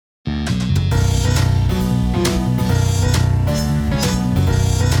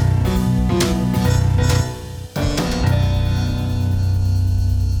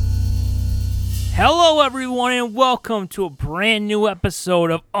Hello, everyone, and welcome to a brand new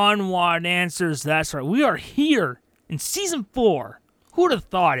episode of Unwanted Answers. That's right, we are here in Season 4. Who'd have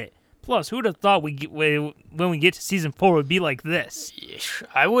thought it? Plus, who'd have thought when we get to Season 4 it would be like this?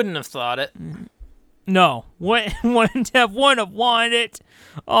 I wouldn't have thought it. No, wouldn't have wanted it.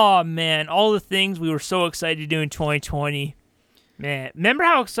 Oh, man, all the things we were so excited to do in 2020. Man, remember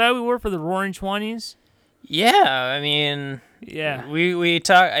how excited we were for the Roaring 20s? Yeah, I mean... Yeah. We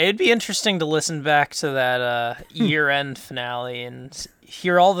talk. It'd be interesting to listen back to that year-end finale and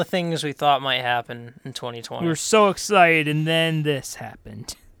hear all the things we thought might happen in 2020. We were so excited, and then this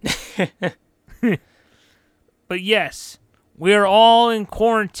happened. But yes, we are all in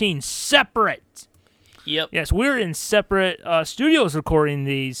quarantine, separate. Yep. Yes, we're in separate studios recording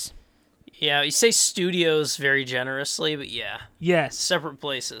these. Yeah, you say studios very generously, but yeah. Yes. Separate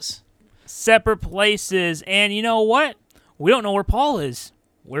places. Separate places, and you know what? We don't know where Paul is.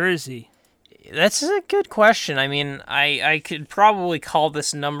 Where is he? That's a good question. I mean, I could probably call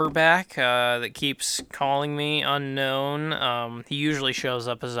this number back that keeps calling me unknown. He usually shows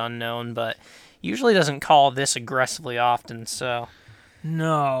up as unknown, but usually doesn't call this aggressively often, so...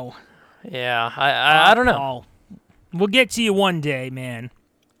 No. Yeah, I don't know. Paul. We'll get to you one day, man.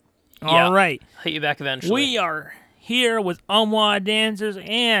 Yeah, All right. I'll hit you back eventually. We are here with Unwanted Answers,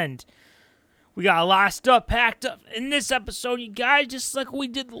 and... we got a lot of stuff packed up in this episode, you guys, just like we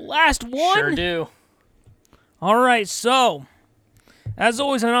did the last one. Sure do. All right, so, as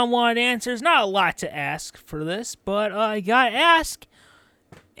always on Unwanted Answers, not a lot to ask for this, but I got to ask,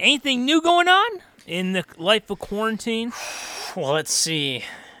 anything new going on in the life of quarantine? Well, let's see.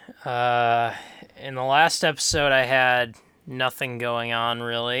 In the last episode, I had nothing going on,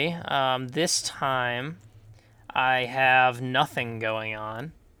 really. This time, I have nothing going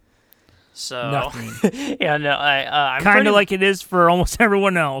on. So, nothing. Yeah, no, I'm kind of like it is for almost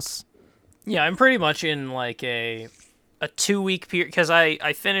everyone else. Yeah, I'm pretty much in like a 2-week period because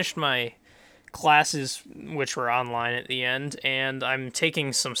I finished my classes, which were online at the end, and I'm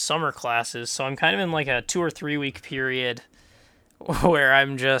taking some summer classes. So I'm kind of in like a 2 or 3 week period where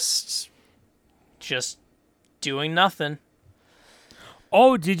I'm just doing nothing.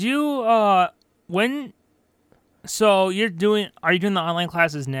 Oh, did you when? So are you doing the online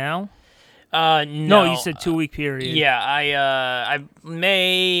classes now? No, you said 2-week period. Yeah, I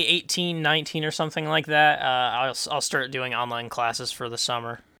May 18, 19 or something like that. I'll start doing online classes for the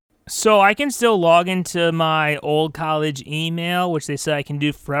summer. So I can still log into my old college email, which they said I can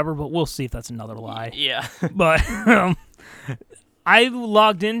do forever, but we'll see if that's another lie. Yeah. But I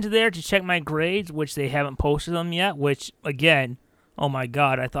logged into there to check my grades, which they haven't posted them yet, which, again, oh my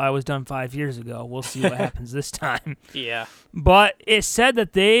God, I thought I was done 5 years ago. We'll see what happens this time. Yeah. But it said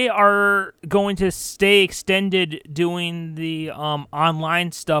that they are going to stay extended doing the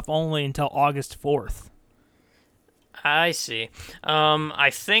online stuff only until August 4th. I see.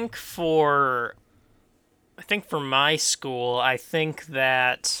 I think for my school, I think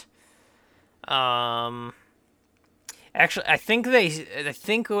that actually I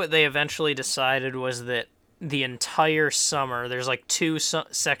think what they eventually decided was that the entire summer, there's like 2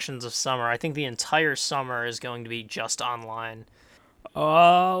 sections of summer. I think the entire summer is going to be just online.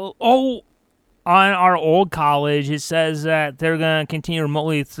 On our old college, it says that they're going to continue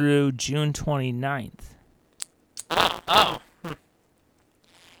remotely through June 29th. Oh.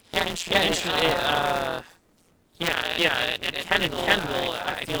 Yeah, interesting. It can will.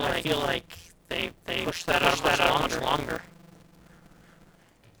 I feel like they push that out much longer.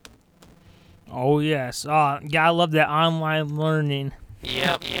 Oh, yes. Yeah, I love that online learning.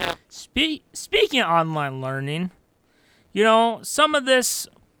 Yep. Speaking of online learning, you know, some of this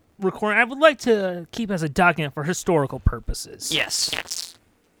recording I would like to keep as a document for historical purposes. Yes.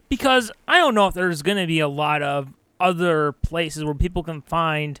 Because I don't know if there's going to be a lot of other places where people can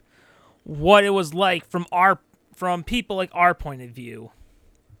find what it was like from people like our point of view.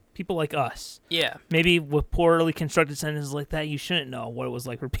 People like us. Yeah. Maybe with poorly constructed sentences like that, you shouldn't know what it was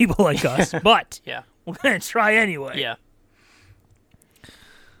like for people like us. But yeah, we're going to try anyway. Yeah.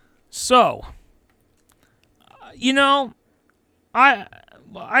 So, you know, I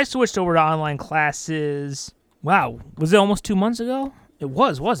switched over to online classes. Wow. Was it almost 2 months ago? It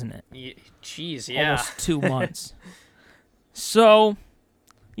was, wasn't it? Jeez, yeah. Almost 2 months. So,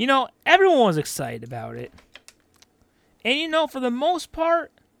 you know, everyone was excited about it. And, you know, for the most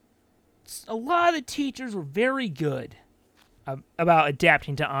part, a lot of the teachers were very good about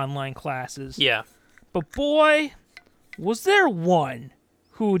adapting to online classes. Yeah. But boy, was there one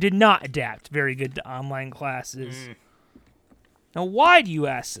who did not adapt very good to online classes. Now, why do you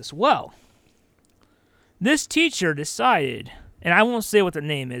ask this? Well, this teacher decided, and I won't say what their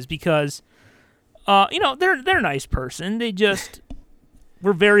name is because they're a nice person. They just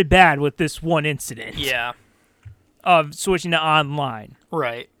were very bad with this one incident Yeah. of switching to online.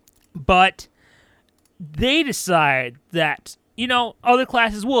 Right. But they decide that, other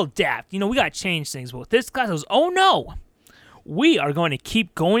classes will adapt. We got to change things. But with this class, it was, oh no, we are going to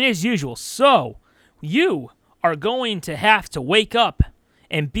keep going as usual. So you are going to have to wake up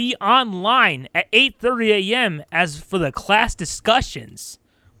and be online at 8:30 a.m. as for the class discussions,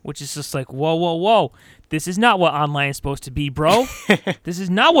 which is just like, whoa, whoa, whoa. This is not what online is supposed to be, bro. This is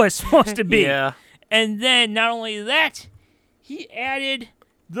not what it's supposed to be. Yeah. And then not only that, he added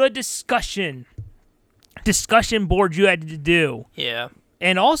the discussion board you had to do. Yeah.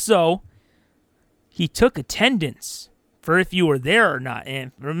 And also, he took attendance for if you were there or not.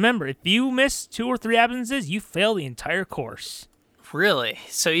 And remember, if you miss 2 or 3 absences, you fail the entire course. Really?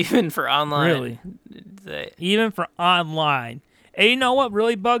 So even for online? Really. Even for online. And you know what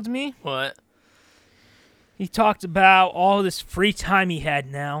really bugs me? What? He talked about all this free time he had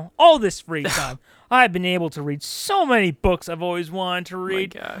now. All this free time. I've been able to read so many books I've always wanted to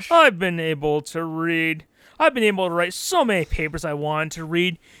read. My gosh. I've been able to write so many papers I wanted to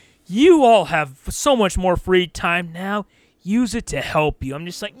read. You all have so much more free time now. Use it to help you. I'm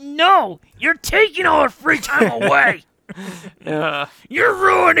just like, no, you're taking all our free time away. You're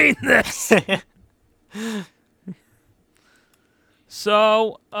ruining this.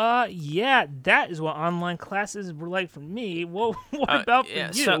 So, yeah, that is what online classes were like for me. What about for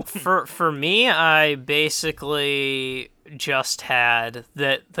you? So for me, I basically just had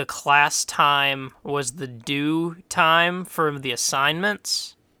that the class time was the due time for the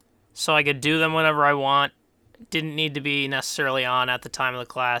assignments, so I could do them whenever I want. Didn't need to be necessarily on at the time of the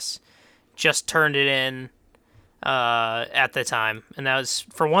class. Just turned it in at the time, and that was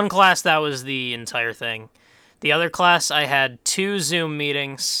for one class. That was the entire thing. The other class, I had 2 Zoom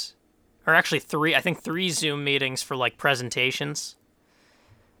meetings, or actually 3. I think 3 Zoom meetings for like presentations.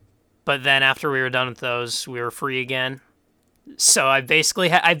 But then after we were done with those, we were free again. So I basically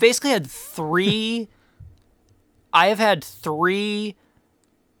had 3. I have had 3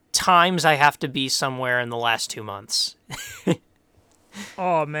 times I have to be somewhere in the last 2 months.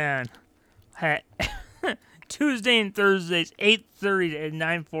 Oh man, Tuesday and Thursdays, 8:30 to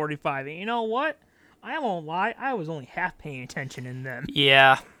 9:45. And you know what? I won't lie, I was only half paying attention in them.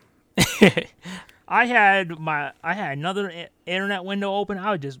 Yeah. I had another internet window open. I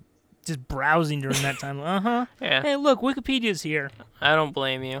was just browsing during that time. Yeah. Hey, look, Wikipedia's here. I don't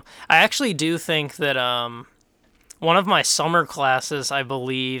blame you. I actually do think that one of my summer classes, I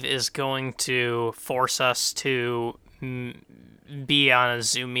believe, is going to force us to be on a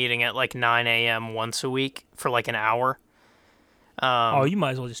Zoom meeting at like 9 a.m. once a week for like an hour. You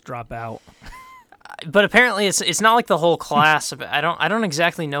might as well just drop out. But apparently it's not like the whole class. I don't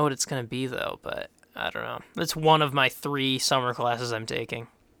exactly know what it's going to be though, but I don't know. It's one of my 3 summer classes I'm taking.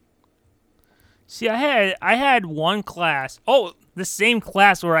 See, I had one class. Oh, the same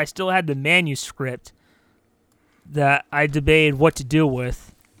class where I still had the manuscript that I debated what to do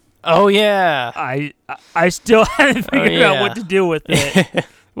with. Oh yeah. I still haven't figured out what to do with it.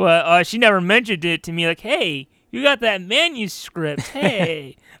 Well, she never mentioned it to me. Like, hey, you got that manuscript.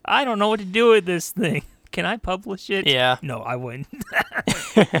 Hey, I don't know what to do with this thing. Can I publish it? Yeah. No, I wouldn't.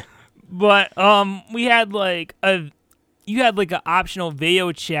 But we had you had like an optional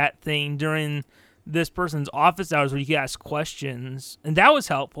video chat thing during this person's office hours where you could ask questions, and that was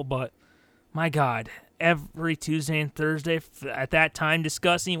helpful. But my God, every Tuesday and Thursday at that time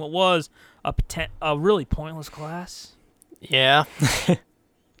discussing what was a really pointless class. Yeah.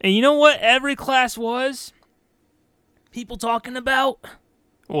 And you know what every class was? People talking about?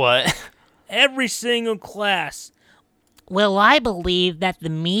 What? Every single class. Well, I believe that the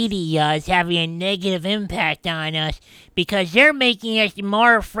media is having a negative impact on us because they're making us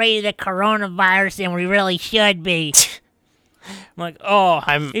more afraid of the coronavirus than we really should be. I'm like,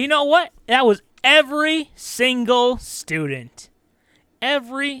 you know what? That was every single student.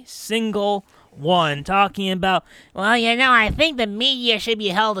 Every single one talking about, Well, I think the media should be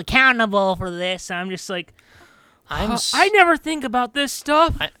held accountable for this. I'm just like, I never think about this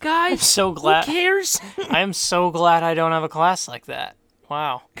stuff, guys. I'm so glad. Who cares? I'm so glad I don't have a class like that.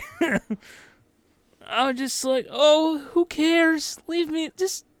 Wow. I was just like, oh, who cares? Leave me.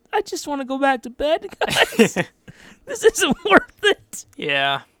 I just want to go back to bed, guys. This isn't worth it.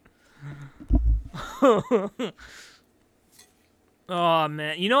 Yeah. Oh,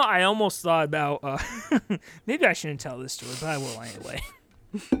 man. You know, I almost thought about, maybe I shouldn't tell this story, but I will anyway.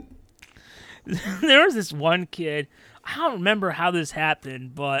 There was this one kid, I don't remember how this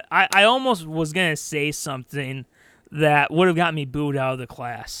happened, but I almost was going to say something that would have got me booed out of the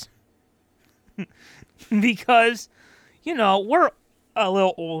class. because, we're a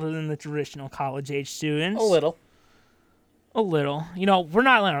little older than the traditional college-age students. A little. A little. We're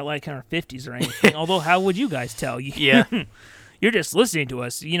not in our 50s or anything, although how would you guys tell? Yeah. You're just listening to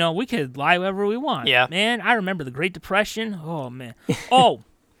us. We could lie wherever we want. Yeah. Man, I remember the Great Depression. Oh, man. Oh,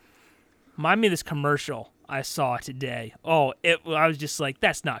 remind me of this commercial I saw today. Oh, I was just like,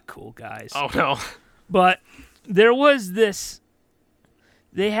 that's not cool, guys. Oh, no. But there was this.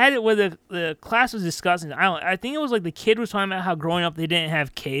 They had it where the class was discussing. I think it was like the kid was talking about how growing up they didn't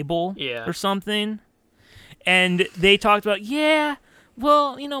have cable or something. And they talked about,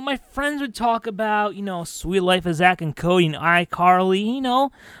 well, my friends would talk about, Sweet Life of Zack and Cody and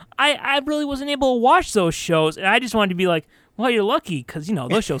iCarly. I really wasn't able to watch those shows. And I just wanted to be like, well, you're lucky because,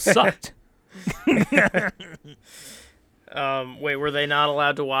 those shows sucked. Wait, were they not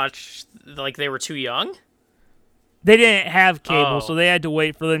allowed to watch, like they were too young? They didn't have cable, Oh. so they had to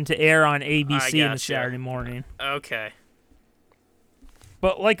wait for them to air on ABC on the gotcha. Saturday morning. Okay.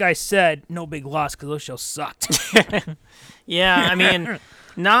 But like I said, no big loss because those shows sucked. Yeah, I mean,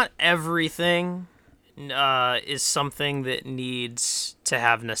 not everything is something that needs to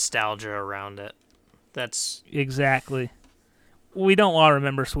have nostalgia around it. That's Exactly. We don't want to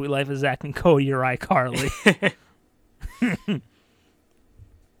remember Sweet Life of Zack and Cody or iCarly.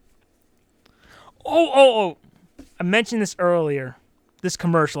 Oh. I mentioned this earlier. This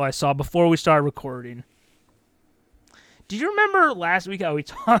commercial I saw before we started recording. Do you remember last week how we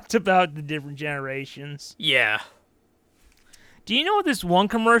talked about the different generations? yeah. Do you know what this one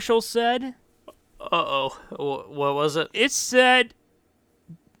commercial said? Uh-oh. What was it? It said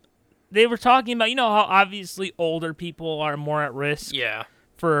they were talking about, how obviously older people are more at risk Yeah.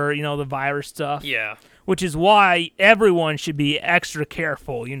 for, the virus stuff. Yeah. Which is why everyone should be extra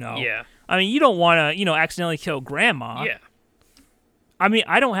careful, Yeah. I mean, you don't want to, accidentally kill grandma. Yeah. I mean,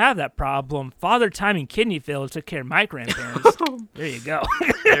 I don't have that problem. Father Time and Kidney Failure took care of my grandparents. There you go.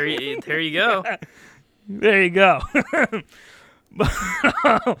 There you go. There you go.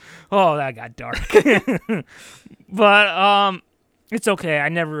 Oh, that got dark. But it's okay. I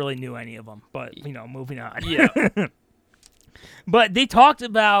never really knew any of them. But, moving on. Yeah. But they talked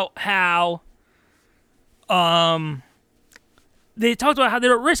about how they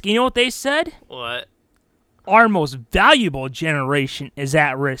were at risk. You know what they said? What? Our most valuable generation is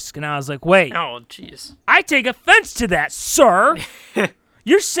at risk. And I was like, wait, Oh, jeez. I take offense to that, sir.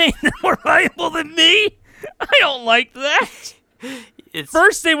 You're saying they're more valuable than me? I don't like that. It's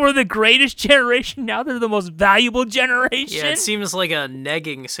First, they were the greatest generation. Now they're the most valuable generation. yeah. It seems like a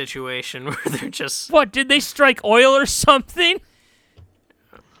negging situation where they're just. What, did they strike oil or something?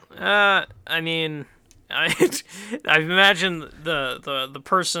 I mean, I imagine the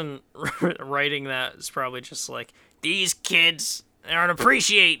person writing that is probably just like, these kids aren't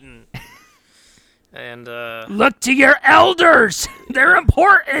appreciating. And Look to your elders. They're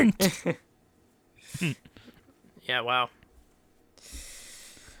important. yeah, wow.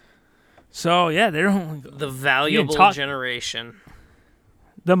 So, yeah, they're The valuable talk- generation.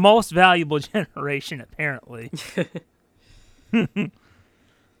 the most valuable generation, apparently. And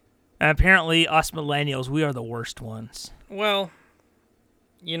apparently, us millennials, we are the worst ones. Well,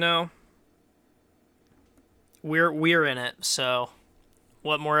 we're in it, so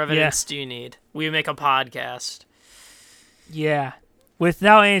what more evidence do you need? We make a podcast. Yeah.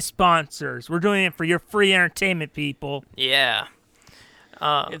 Without any sponsors. We're doing it for your free entertainment, people. Yeah.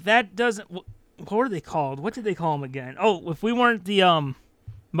 If that doesn't... What were they called? What did they call them again? Oh, if we weren't the...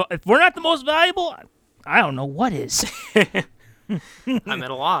 If we're not the most valuable, I don't know what is. I'm at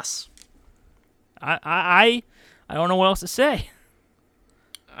a loss. I don't know what else to say.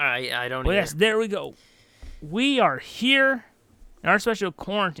 I don't But either. yes, there we go. We are here in our special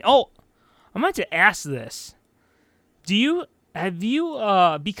quarantine. Oh, I meant to ask this. Because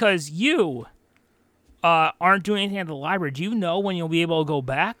you aren't doing anything at the library, do you know when you'll be able to go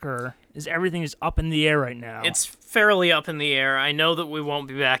back, or is everything just up in the air right now? It's fairly up in the air. I know that we won't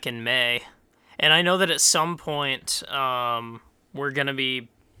be back in May. And I know that at some point we're going to be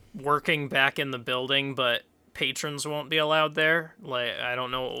working back in the building, but patrons won't be allowed there. Like, I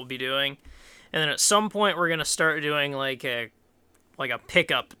don't know what we'll be doing. And then at some point we're going to start doing like a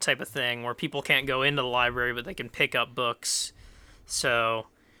pickup type of thing where people can't go into the library, but they can pick up books. So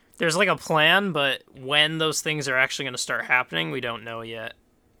there's like a plan, but when those things are actually going to start happening, we don't know yet.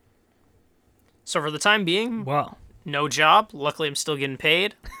 So for the time being, Well, no job. Luckily, I'm still getting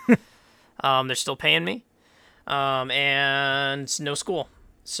paid. They're still paying me. And no school.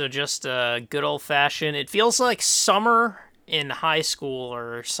 So just a good old-fashioned... It feels like summer in high school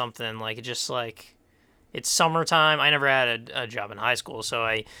or something. Like, just like... it's summertime. I never had a job in high school, so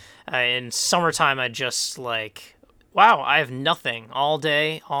I in summertime I just like, wow, I have nothing all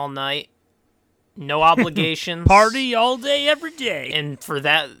day, all night, no obligations, Party all day, every day. and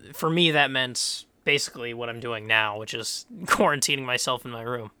for me that meant basically what I'm doing now, which is quarantining myself in my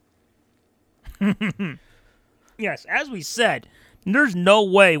room. Yes, as we said, there's no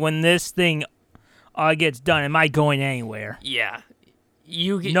way when this thing gets done, am I going anywhere? Yeah,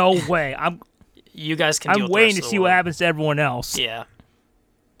 No way. you guys can. Deal I'm with the waiting rest to of the see what world. happens to everyone else. Yeah,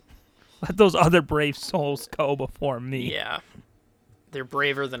 Let those other brave souls go before me. yeah, they're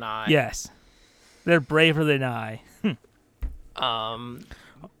braver than I. Yes, they're braver than I.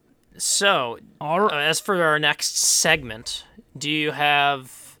 So, All right. as for our next segment, do you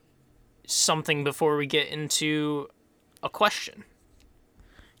have something before we get into a question?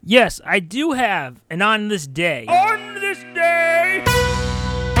 Yes, I do have, and on this day. On this day!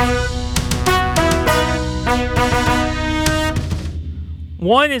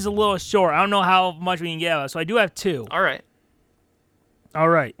 One is a little short. I don't know how much we can get out of it, so I do have two. All right. All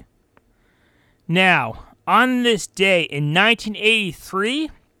right. Now, on this day in 1983,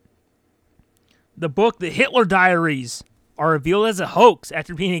 the book The Hitler Diaries are revealed as a hoax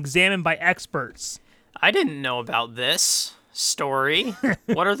after being examined by experts. I didn't know about this story.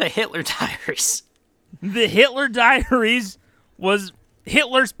 What are the Hitler Diaries? The Hitler Diaries was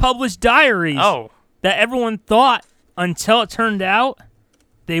Hitler's published diaries Oh, that everyone thought until it turned out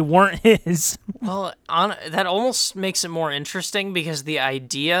they weren't his. well, that almost makes it more interesting because the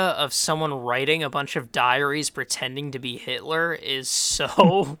idea of someone writing a bunch of diaries pretending to be Hitler is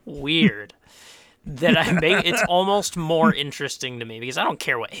so weird that it's almost more interesting to me because I don't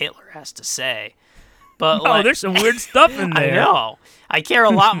care what Hitler has to say. But Oh, there's some weird stuff in I there. know. I care a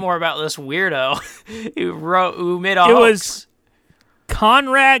lot more about this weirdo who made a It hoax. was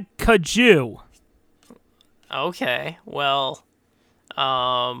Conrad Kaju. Okay, well,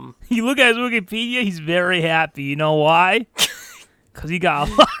 You look at his Wikipedia, he's very happy. You know why? Because he got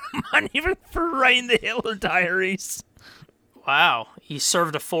a lot of money for writing the Hitler Diaries. wow, he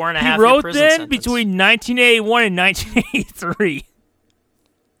served a 4.5 He year wrote prison them sentence. between 1981 and 1983.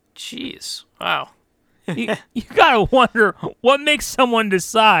 Jeez, wow. You gotta wonder what makes someone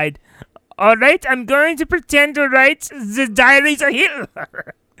decide, all right, I'm going to pretend to write the Diaries of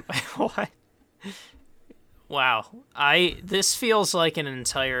Hitler. What? Wow, this feels like an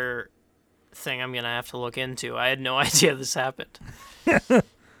entire thing I'm gonna have to look into. I had no idea this happened.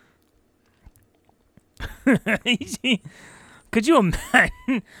 Could you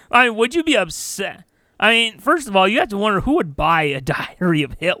imagine? I mean, would you be upset? I mean, first of all, you have to wonder who would buy a diary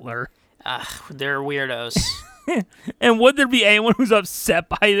of Hitler. They're weirdos. And would there be anyone who's upset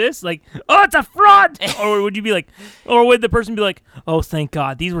by this? Like, oh, it's a fraud! Or would you be like, or would the person be like, oh, thank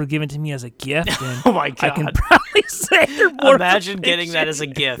God, these were given to me as a gift, and Oh my I can God. probably say they're more Imagine getting that as a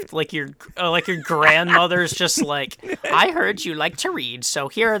gift, like your grandmother's just like, I heard you like to read, so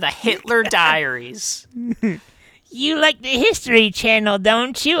here are the Hitler Diaries. You like the History Channel,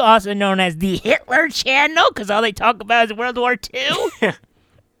 don't you? Also known as the Hitler Channel, because all they talk about is World War II.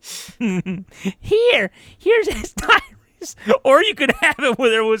 Here's his diaries. Or you could have it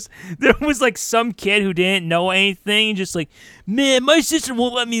where there was like some kid who didn't know anything, just like, man, my sister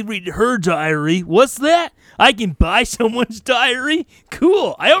won't let me read her diary. What's that? I can buy someone's diary?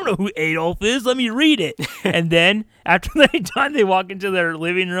 Cool. I don't know who Adolf is. Let me read it. And then after they're done, they walk into their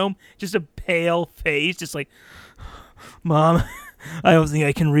living room, just a pale face, just like, Mom, I don't think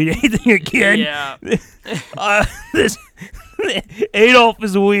I can read anything again. Yeah. This Adolf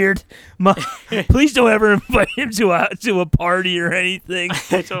is weird. Mom, please don't ever invite him to a party or anything.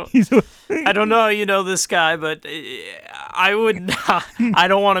 I don't know how you know this guy, but I would not, I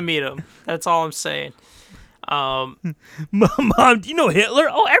don't want to meet him. That's all I'm saying. Mom, do you know Hitler?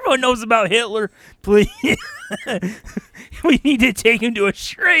 Oh, everyone knows about Hitler. Please, we need to take him to a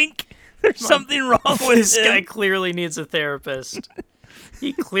shrink. There's something wrong with This him. guy clearly needs a therapist.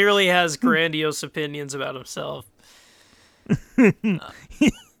 He clearly has grandiose opinions about himself.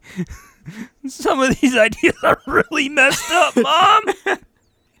 Some of these ideas are really messed up, Mom.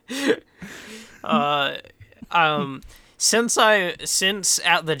 Since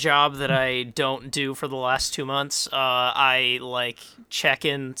at the job that I don't do for the last 2 months, I like check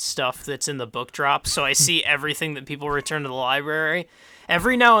in stuff that's in the book drop, so I see everything that people return to the library.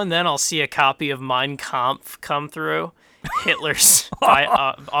 Every now and then I'll see a copy of Mein Kampf come through, Hitler's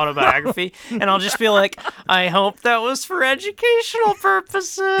autobiography, and I'll just be like, I hope that was for educational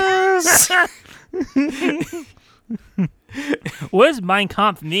purposes. What does Mein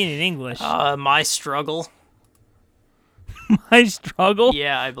Kampf mean in English? My struggle. My struggle?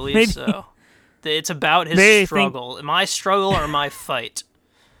 Yeah, I believe Maybe- so. It's about his They struggle. My struggle or my fight.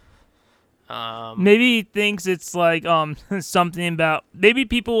 Maybe he thinks it's like something about. Maybe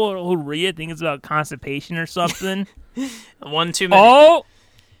people who read it think it's about constipation or something. One too many. Oh,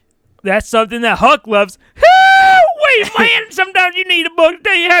 that's something that Huck loves. Wait, man! Sometimes you need a book to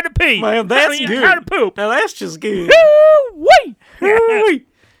tell you how to pee. Man, that's good. How to poop. Now that's just good. Wait.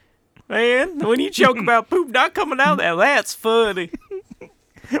 Man, when you joke about poop not coming out, that's funny.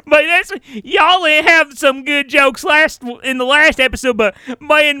 But y'all didn't have some good jokes in the last episode, but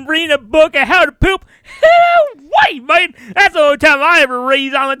man, reading a book on how to poop. Wait, man, that's the only time I ever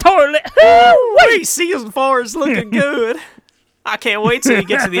read on the toilet. Wait, season 4 is looking good. I can't wait till you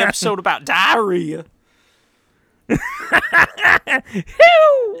get to the episode about diarrhea. Wait,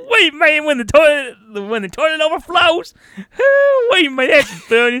 man, when the toilet overflows. Wait, man, that's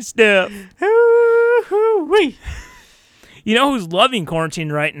funny stuff. Wait. You know who's loving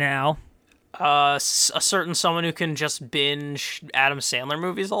quarantine right now? A certain someone who can just binge Adam Sandler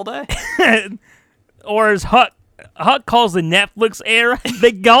movies all day. Or as Huck calls the Netflix era,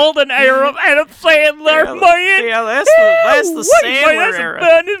 the golden era of Adam Sandler, man. Yeah, that's the Sandler era.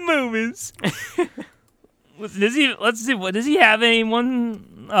 That's the movies. Let's see. What does he have?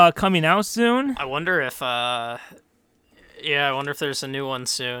 Anyone coming out soon? I wonder if there's a new one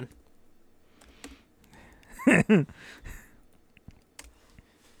soon.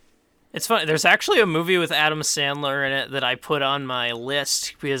 It's funny. There's actually a movie with Adam Sandler in it that I put on my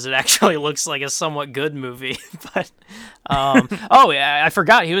list because it actually looks like a somewhat good movie. But oh yeah, I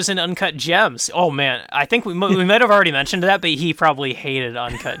forgot he was in Uncut Gems. Oh man, I think we might have already mentioned that, but he probably hated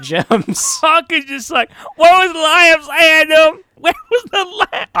Uncut Gems. Huck is just like, where was the laughs, Adam? Where was the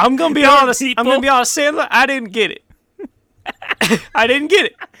laugh? I'm gonna be honest, Sandler. I didn't get it. I didn't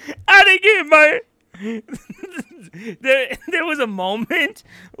get it, man. There was a moment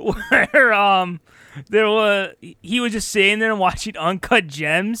where he was just sitting there and watching Uncut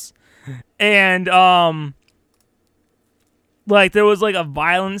Gems, and like there was like a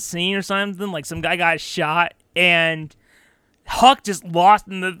violent scene or something, like some guy got shot, and Huck just lost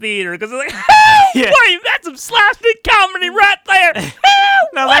in the theater because like, wait, that's some slapstick comedy right there.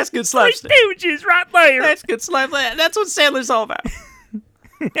 No, that's good slapstick. Three Stooges right there. That's good slapstick. That's what Sandler's all about.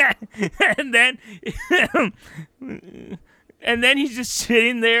 and then he's just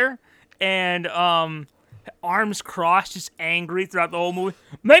sitting there and arms crossed, just angry throughout the whole movie.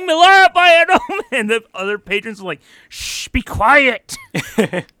 Make me laugh, Adam! And the other patrons are like, shh, be quiet.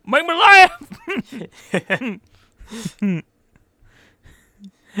 Make me laugh.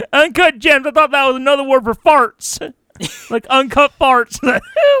 Uncut Gems. I thought that was another word for farts. Like uncut farts.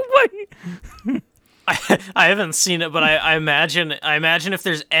 Wait. I haven't seen it, but I imagine if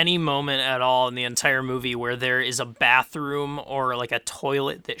there's any moment at all in the entire movie where there is a bathroom or like a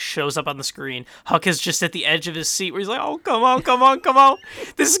toilet that shows up on the screen, Huck is just at the edge of his seat where he's like, oh, come on.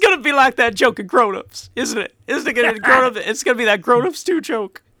 This is going to be like that joke in Grown Ups, isn't it? Isn't it going to be Grown Ups? It's going to be that Grown Ups 2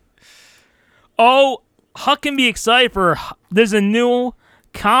 joke. Oh, Huck can be excited for, there's a new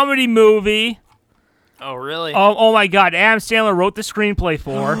comedy movie. Oh, really? Oh my God. Adam Sandler wrote the screenplay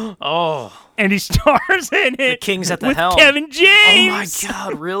for. Oh. And he stars in it. The King's at the with helm. Kevin James. Oh my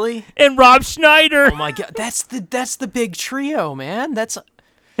God, really? And Rob Schneider. Oh my God, that's the big trio, man. That's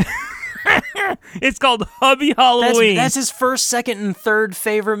It's called Hubby Halloween. That's his first, second, and third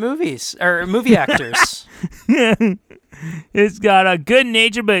favorite movies or movie actors. It's got a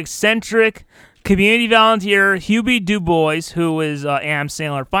good-natured but eccentric community volunteer Hubie DuBois, who is Adam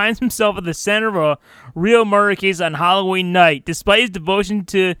Sandler, finds himself at the center of a real murder case on Halloween night. Despite his devotion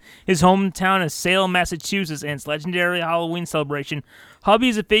to his hometown of Salem, Massachusetts, and its legendary Halloween celebration, Hubby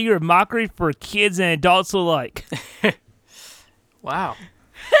is a figure of mockery for kids and adults alike. Wow.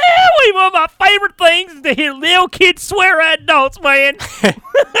 One of my favorite things is to hear little kids swear at adults, man.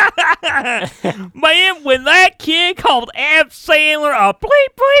 Man, when that kid called Adam Sandler a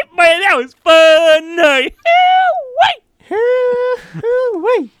bleep bleep, man, that was funny. Wait.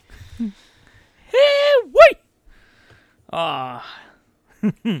 Wait.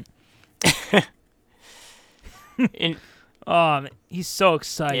 Man, he's so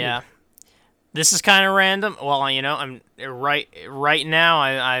excited. Yeah. This is kind of random. Well, I'm right now.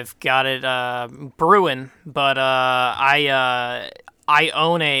 I've got it brewing, but I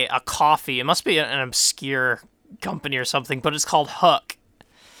own a coffee. It must be an obscure company or something, but it's called Huck.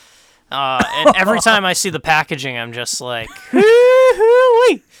 And every time I see the packaging, I'm just like, you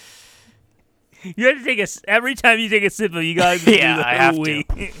have to take every time you take a sip of it, you gotta do the I have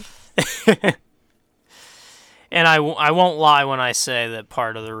to. And I won't lie when I say that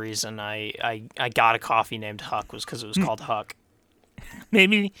part of the reason I got a coffee named Huck was because it was called Huck.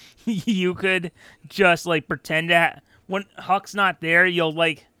 maybe you could just like pretend that when Huck's not there, you'll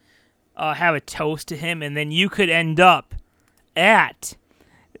like have a toast to him, and then you could end up at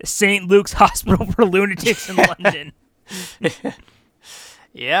St. Luke's Hospital for Lunatics in London.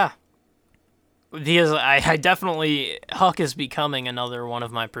 Yeah. Because I definitely, Huck is becoming another one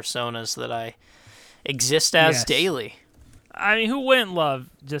of my personas that I exist as Yes. daily. I mean, who wouldn't love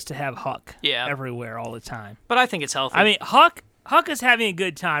just to have Huck Yeah. everywhere all the time? But I think it's healthy. I mean, Huck is having a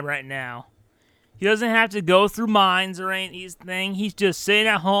good time right now. He doesn't have to go through mines or anything. He's just sitting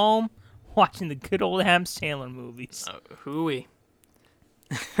at home watching the good old Adam Sandler movies. hooey.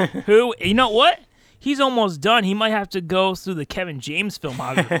 Who, you know what? He's almost done. He might have to go through the Kevin James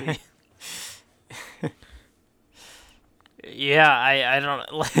filmography. Yeah, I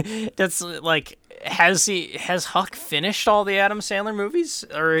don't. That's like, has Huck finished all the Adam Sandler movies,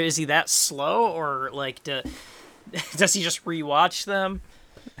 or is he that slow, or like, does he just rewatch them?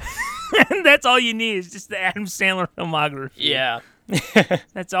 And that's all you need is just the Adam Sandler filmography. Yeah.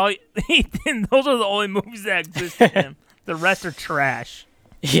 That's all. Those are the only movies that exist to him. The rest are trash.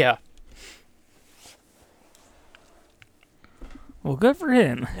 Yeah. Well, good for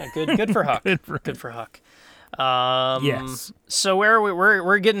him. Yeah, good for Huck. Good for him. Good for Huck. Yes. So where are we?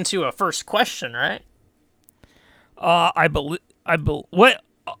 We're getting to a first question, right? I believe. What?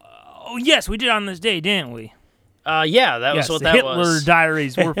 Oh, yes, we did on this day, didn't we? Yeah, that Yes, was what the that Hitler was.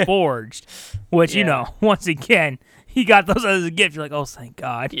 diaries were forged, which you Yeah. know, once again, he got those as a gift. You're like, oh, thank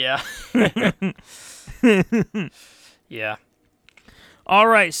God. Yeah. Yeah. All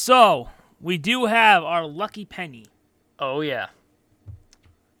right, so we do have our lucky penny. Oh yeah.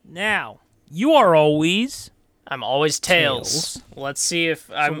 Now, you are always. I'm always tails. Let's see if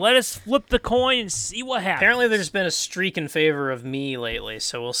So I'm. let us flip the coin and see what happens. Apparently, there's been a streak in favor of me lately,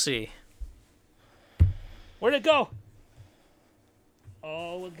 so we'll see. Where'd it go?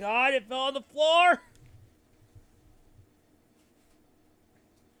 Oh, God, it fell on the floor.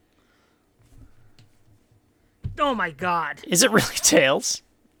 Oh, my God. Is it really tails?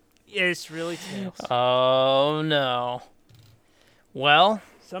 It's really tails. Oh no. Well,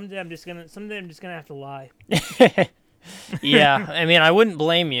 Someday I'm just gonna have to lie. yeah. I mean, I wouldn't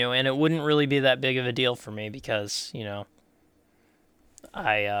blame you, and it wouldn't really be that big of a deal for me because it's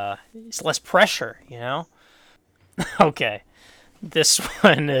less pressure, Okay. This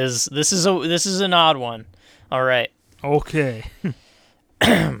is an odd one. All right. Okay.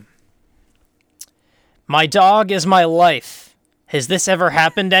 My dog is my life. Has this ever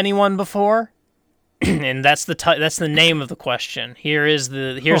happened to anyone before? And that's the name of the question. Here's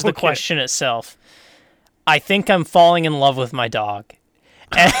the Okay. question itself. I think I'm falling in love with my dog.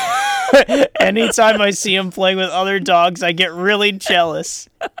 Anytime I see him playing with other dogs, I get really jealous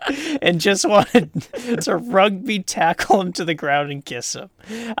and just want to rugby tackle him to the ground and kiss him.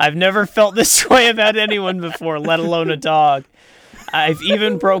 I've never felt this way about anyone before, let alone a dog. I've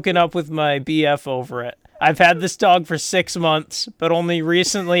even broken up with my BF over it. I've had this dog for 6 months, but only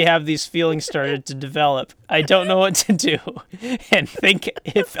recently have these feelings started to develop. I don't know what to do and think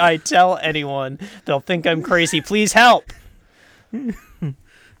if I tell anyone, they'll think I'm crazy. Please help.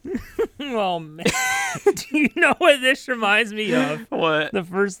 Oh, man. Do you know what this reminds me of? What? The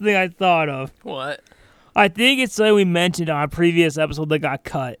first thing I thought of. What? I think it's like we mentioned on a previous episode that got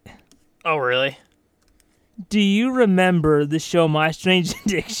cut. Oh, really? Do you remember the show My Strange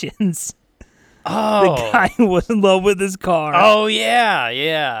Addictions? Oh. The guy who was in love with his car. Oh,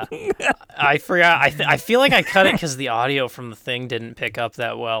 yeah. I forgot. I feel like I cut it because the audio from the thing didn't pick up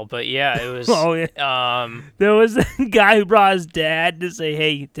that well. But yeah, it was. Oh, yeah. There was a guy who brought his dad to say,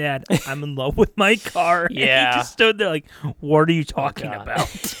 hey, Dad, I'm in love with my car. And Yeah. he just stood there like, what are you talking God.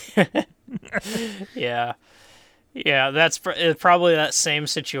 about? Yeah. Yeah, that's probably that same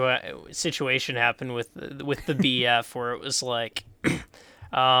situation happened with the BF where it was like,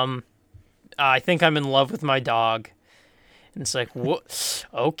 I think I'm in love with my dog. And it's like, what?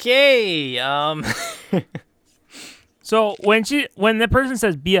 Okay. So when the person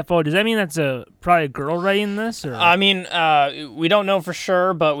says BFO, does that mean that's probably a girl writing this? Or? I mean, we don't know for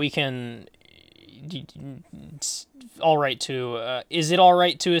sure, but we can. It's all right to. Is it all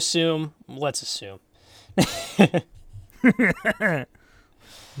right to assume? Let's assume.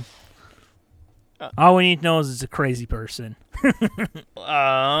 All we need to know is it's a crazy person.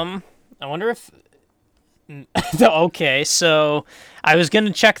 I wonder if. Okay, so I was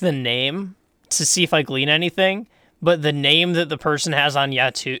gonna check the name to see if I glean anything, but the name that the person has on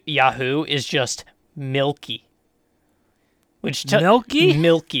Yahoo is just Milky. Milky?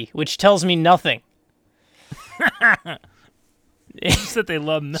 Milky, which tells me nothing. It's that they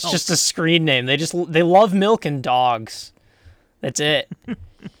love milk. It's just a screen name. They love milk and dogs. That's it.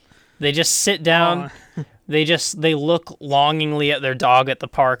 They just sit down. They look longingly at their dog at the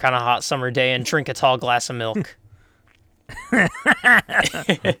park on a hot summer day and drink a tall glass of milk.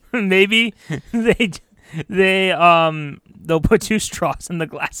 Maybe they'll put 2 straws in the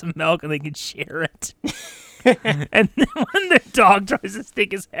glass of milk and they can share it. And then when their dog tries to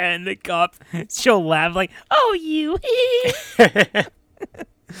stick his head in the cup, she'll laugh like, "Oh, you."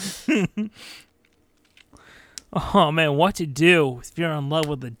 Oh man, what to do if you're in love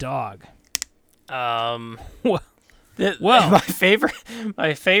with a dog? Well, my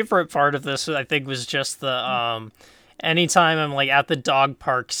favorite part of this, I think, was just the anytime I'm like at the dog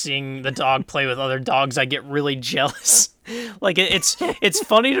park seeing the dog play with other dogs, I get really jealous. Like it's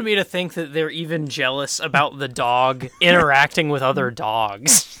funny to me to think that they're even jealous about the dog interacting with other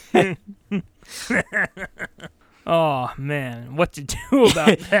dogs. Oh man, what to do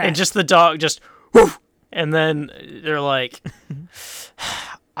about that? And just the dog just woof, and then they're like,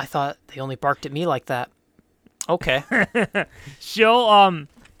 I thought they only barked at me like that. Okay. She'll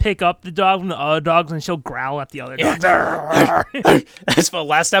pick up the dog from the other dogs and she'll growl at the other dogs. That's the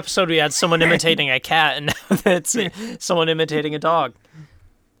last episode we had someone imitating a cat, and now that's someone imitating a dog.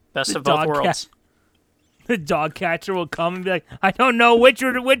 Best of both worlds. The dog catcher will come and be like, "I don't know which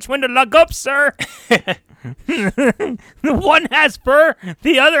one to look up, sir." The one has fur,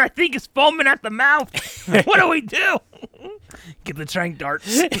 the other I think is foaming at the mouth. What do we do? Get the trank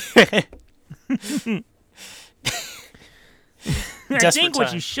darts. I think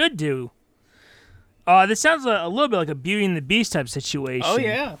what you should do. This sounds a little bit like a Beauty and the Beast type situation. Oh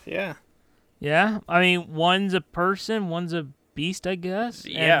yeah, yeah. Yeah, I mean, one's a person, one's a beast, I guess.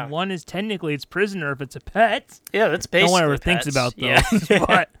 Yeah. And one is technically its prisoner if it's a pet. Yeah, that's basically. No one ever pets. thinks about those. Yeah.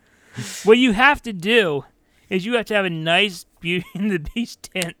 But what you have to do is you have to have a nice Beauty and the Beast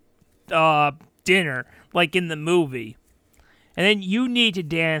dinner, like in the movie. And then you need to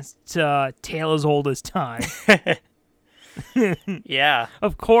dance to Tale as Old as Time. Yeah.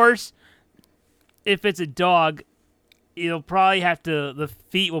 Of course, if it's a dog, it'll probably have to, the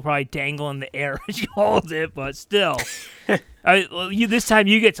feet will probably dangle in the air as you hold it, but still. This time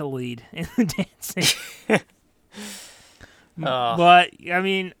you get to lead in the dancing. But, I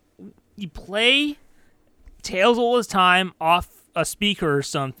mean, you play Tales Old as Time off a speaker or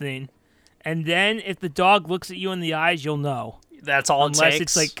something, and then if the dog looks at you in the eyes, you'll know. That's all it takes. Unless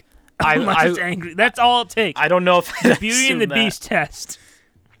it's like, unless it's angry. That's all it takes. I don't know if the Beauty and the Beast test.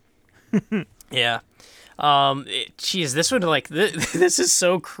 Yeah. Geez, this would like this is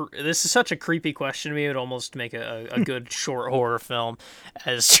such a creepy question to me. It would almost make a good short horror film,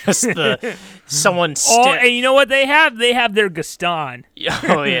 as just the someone. Oh, and you know what they have? They have their Gaston.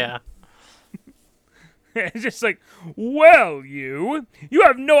 Oh yeah. It's just like, well, you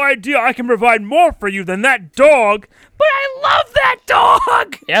have no idea I can provide more for you than that dog, but I love that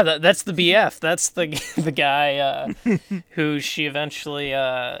dog! Yeah, that's the BF. That's the guy who she eventually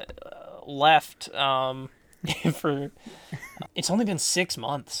left for... It's only been 6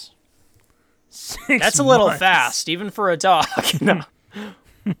 months. 6 That's a little months. fast, even for a dog. No.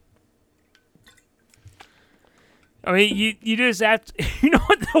 I mean, you just have to, you know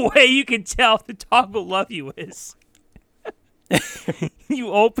what the way you can tell if the dog will love you is?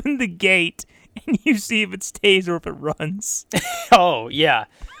 You open the gate and you see if it stays or if it runs. Oh, yeah.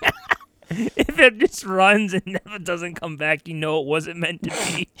 If it just runs and never doesn't come back, you know it wasn't meant to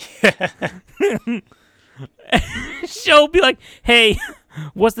be. She'll be like, "Hey,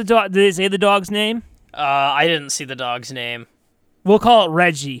 what's the dog? Did they say the dog's name?" I didn't see the dog's name. We'll call it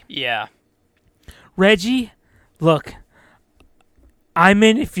Reggie. Yeah. Reggie, look, I'm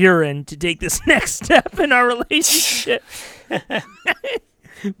interfering to take this next step in our relationship.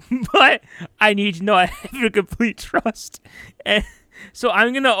 But I need to know I have your complete trust. And so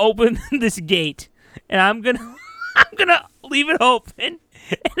I'm going to open this gate and I'm going to leave it open.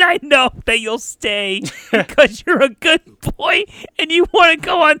 And I know that you'll stay because you're a good boy and you want to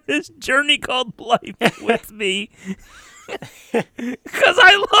go on this journey called life with me. Because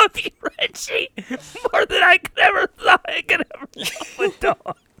I love you, Reggie, more than I could ever thought I could ever love a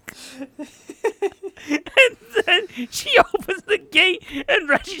dog. And then she opens the gate and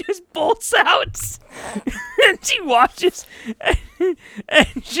Reggie just bolts out. And she watches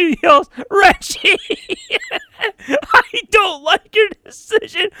and she yells, "Reggie, I don't like your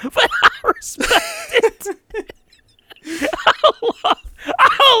decision, but I respect it.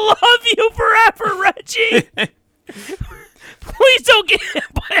 I'll love you forever, Reggie. Please don't get hit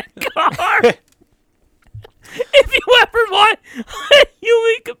by a car. If you ever want a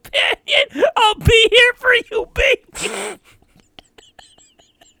human companion, I'll be here for you, baby."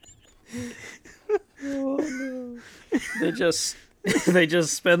 Oh, no. They just they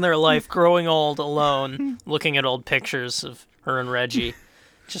just spend their life growing old alone, looking at old pictures of her and Reggie,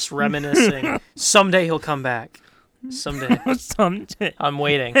 just reminiscing. Someday he'll come back. Someday. Someday. I'm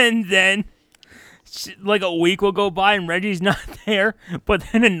waiting. And then, like a week will go by and Reggie's not there, but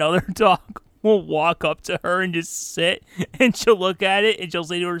then another dog will walk up to her and just sit, and she'll look at it and she'll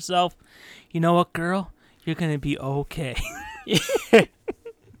say to herself, "You know what, girl? You're gonna be okay.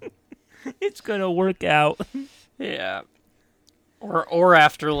 It's gonna work out." Yeah. Or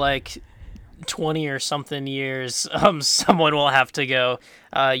after like 20 or something years, someone will have to go,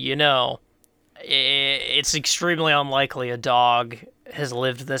 it's extremely unlikely a dog has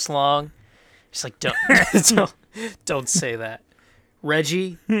lived this long. It's like, don't say that.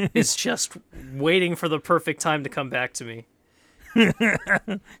 Reggie is just waiting for the perfect time to come back to me.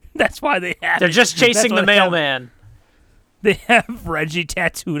 That's why they have. They're just chasing the That's why mailman. They have Reggie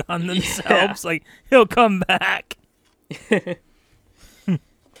tattooed on themselves. Like, he'll come back.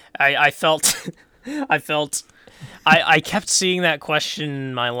 I felt I kept seeing that question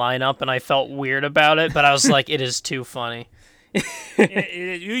in my lineup and I felt weird about it, but I was like, it is too funny.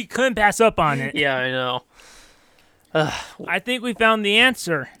 You couldn't pass up on it. Yeah, I know. I think we found the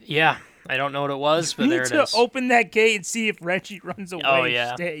answer. Yeah, I don't know what it was, but We there need it to is. open that gate and see if Reggie runs away Oh, or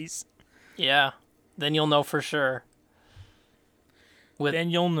yeah. stays. Yeah, then you'll know for sure. Then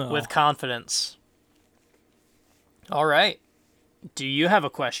you'll know. With confidence. All right. Do you have a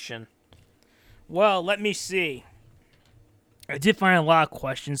question? Well, let me see. I did find a lot of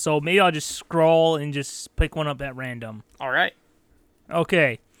questions, so maybe I'll just scroll and just pick one up at random. All right.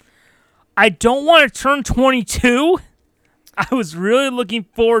 Okay. I don't want to turn 22. I was really looking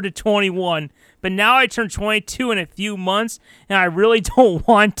forward to 21, but now I turn 22 in a few months, and I really don't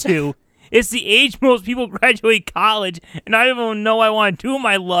want to. It's the age most people graduate college, and I don't even know what I want to do in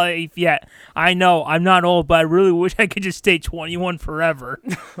my life yet. I know, I'm not old, but I really wish I could just stay 21 forever.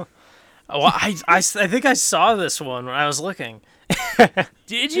 Well, I think I saw this one when I was looking.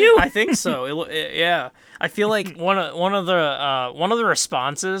 Did you? I think so. Yeah, I feel like one of the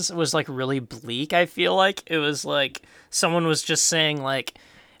responses was like really bleak. I feel like it was like someone was just saying like,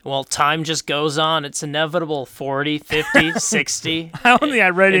 well, time just goes on. It's inevitable. 40, 50, 60. I don't think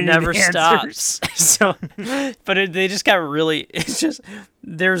I read It any never of the answers. stops. So, but they just got really. It's just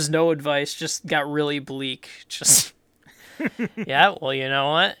there's no advice. Just got really bleak. Just. Yeah, well, you know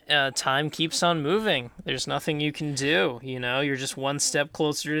what? Time keeps on moving. There's nothing you can do. You know, you're just one step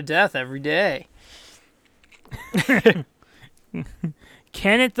closer to death every day. Can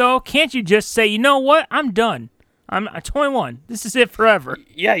it, though? Can't you just say, you know what? I'm done. I'm 21. This is it forever.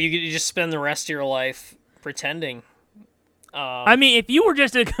 Yeah, you just spend the rest of your life pretending. I mean, if you were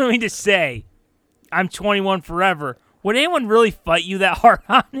just going to say, I'm 21 forever, would anyone really fight you that hard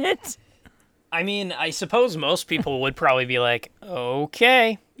on it? I mean, I suppose most people would probably be like,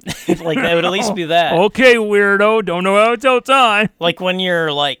 okay. Like, they would at least be that. Okay, weirdo. Don't know how to tell time. Like, when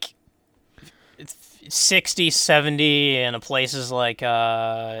you're, like, 60, 70, and a place is like,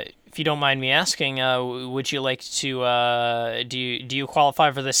 if you don't mind me asking, would you like to, do you qualify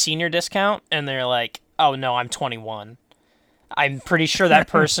for the senior discount? And they're like, oh, no, I'm 21. I'm pretty sure that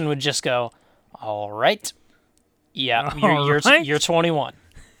person would just go, all right. Yeah, you're 21.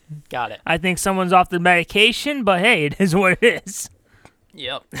 Got it. I think someone's off their medication, but hey, it is what it is.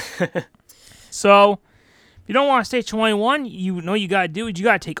 Yep. So, if you don't want to stay 21, you know what you got to do is you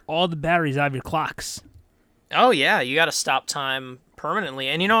got to take all the batteries out of your clocks. Oh, yeah, you got to stop time permanently.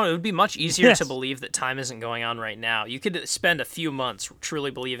 And, you know, it would be much easier Yes. to believe that time isn't going on right now. You could spend a few months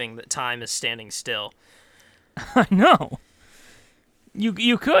truly believing that time is standing still. I know.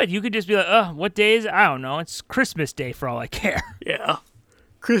 You could. You could just be like, what day is it? I don't know. It's Christmas Day for all I care. Yeah.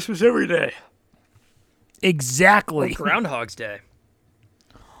 Christmas every day. Exactly. Groundhog's Day.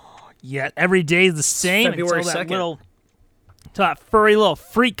 Yeah, every day is the same February until that 2nd. until that furry little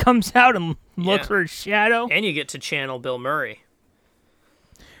freak comes out and looks Yeah. for his shadow. And you get to channel Bill Murray.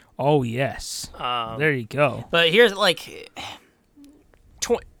 Oh, yes. There you go. But here's, like,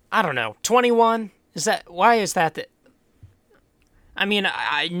 I don't know, 21? Why is that? I mean,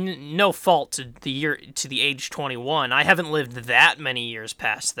 no fault to the age 21. I haven't lived that many years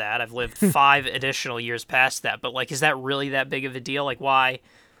past that. I've lived 5 additional years past that. But, like, is that really that big of a deal? Like, why?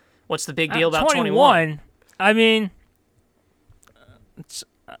 What's the big deal about 21? I mean, it's,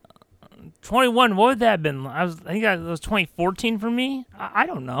 21, what would that have been? I think it was 2014 for me. I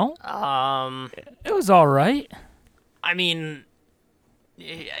don't know. It was all right. I mean,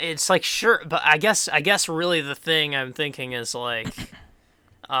 it's like, sure, but I guess really the thing I'm thinking is like,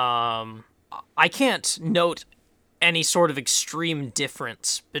 I can't note any sort of extreme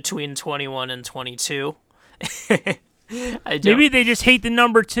difference between 21 and 22. I don't. Maybe they just hate the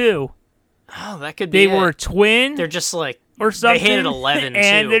number 2. Oh, that could be They were a twin They're just like... or something. They hated 11,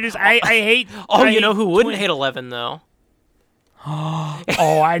 and too. they're just, I hate... Oh, I you know hate who wouldn't twin- hate 11, though? Oh,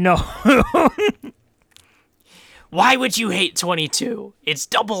 I know. Why would you hate 22? It's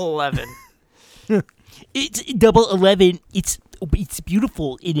double 11. It's double 11. It's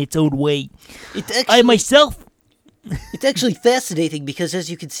beautiful in its own way. It's I actually, myself, it's actually fascinating because,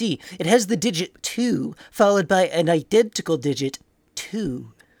 as you can see, it has the digit 2 followed by an identical digit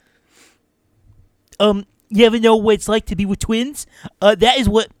 2. you ever know what it's like to be with twins? That is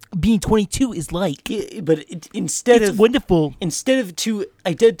what being 22 is like. Yeah, but instead It's of wonderful. instead of 2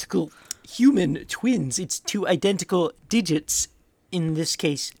 identical human twins, it's 2 identical digits. In this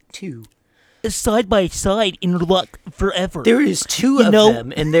case, 2. Side by side, interlocked forever. There is 2 You of know-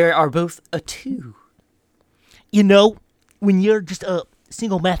 them, and they are both a 2. You know, when you're just a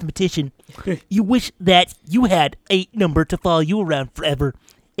single mathematician, you wish that you had a number to follow you around forever.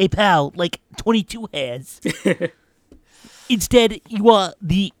 A pal like 22 has. Instead, you are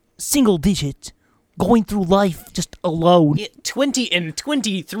the single digit, going through life just alone. 20 and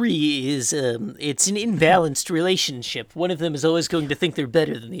 23 is it's an imbalanced relationship. One of them is always going to think they're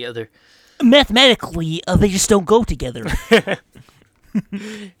better than the other. Mathematically, they just don't go together.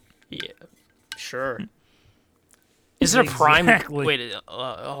 Yeah, sure. Is it a prime? Exactly. Wait,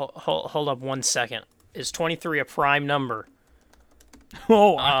 hold up 1 second. Is 23 a prime number?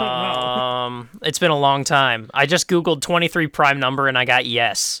 Oh, I don't know. It's been a long time. I just Googled 23 prime number and I got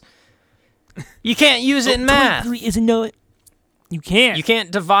yes. You can't use it in math. 23 isn't no. You can't. You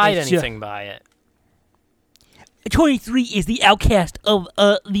can't divide It's ju- anything by it. 23 is the outcast of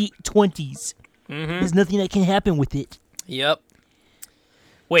the 20s. There's nothing that can happen with it. Yep.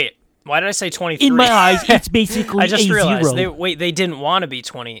 Wait, why did I say 23? In my eyes, it's basically I just a realized. zero. They didn't want to be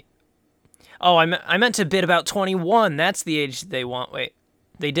 20. Oh, I meant to bid about 21. That's the age they want. Wait,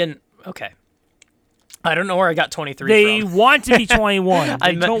 they didn't. Okay. I don't know where I got 23 They from. want to be 21.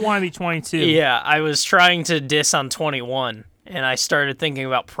 I They me- don't want to be 22. Yeah, I was trying to diss on 21, and I started thinking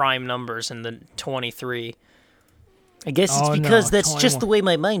about prime numbers and the 23. I guess it's Oh, no, because that's 21. just the way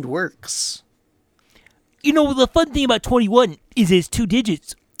my mind works. You know, the fun thing about 21 is it's 2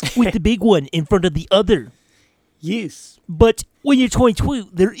 digits with the big one in front of the other. Yes. But when you're 22,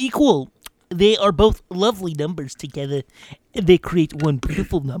 they're equal. They are both lovely numbers together, and they create one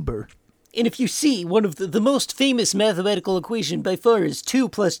beautiful number. And if you see, one of the most famous mathematical equation by far is 2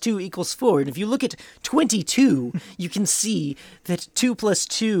 plus 2 equals 4. And if you look at 22, you can see that 2 plus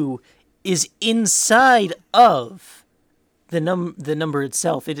 2 is inside of the number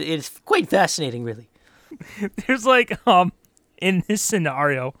itself. It is quite fascinating, really. There's like, in this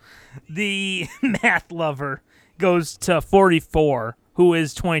scenario, the math lover goes to 44, who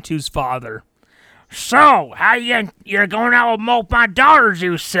is 22's father. So, how you're going out with both my daughters,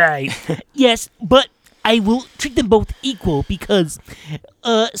 you say? Yes, but I will treat them both equal because,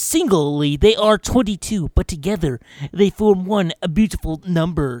 singly, they are 22, but together they form one a beautiful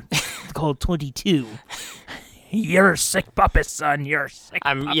number called 22. You're a sick puppet, son. You're a sick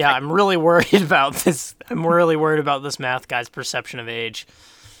puppet. I'm really worried about this. I'm really worried about this math guy's perception of age.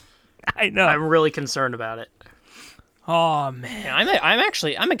 I know. I'm really concerned about it. Oh, man. And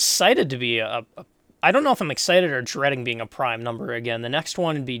I'm excited to be I don't know if I'm excited or dreading being a prime number again. The next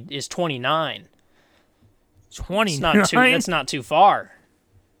one is 29. 29? That's not too far.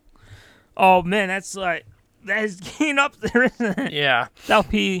 Oh, man, that is getting up there, isn't it? Yeah. That'll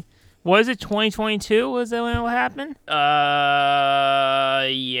be, was it 2022? Was that when it happened?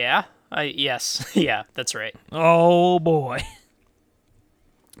 Yeah. Yes. Yeah, that's right. Oh, boy.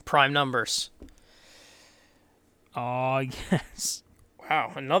 Prime numbers. Oh, yes.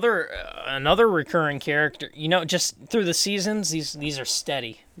 Wow, another recurring character. You know, just through the seasons, these are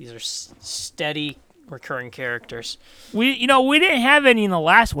steady. These are steady recurring characters. We didn't have any in the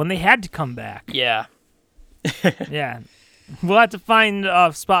last one. They had to come back. Yeah. Yeah. We'll have to find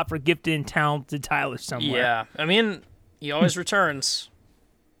a spot for gifted and talented Tyler somewhere. Yeah. I mean, he always returns.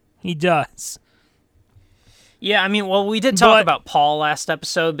 He does. Yeah, I mean, well, we did talk But- about Paul last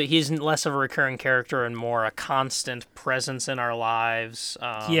episode, but he's less of a recurring character and more a constant presence in our lives.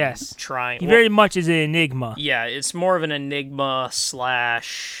 Yes. Trying. He very much is an enigma. Yeah, it's more of an enigma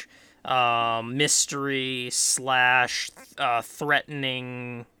slash mystery slash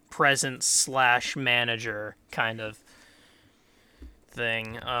threatening presence slash manager kind of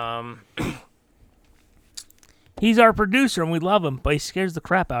thing. He's our producer, and we love him, but he scares the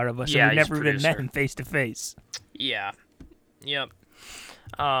crap out of us, Yeah, and we've he's a never even met producer. him face to face. Yeah. Yep.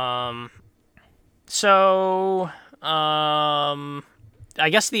 So, I I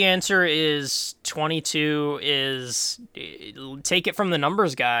guess the answer is 22 is, take it from the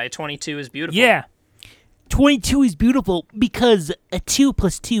numbers guy, 22 is beautiful. Yeah. 22 is beautiful because a 2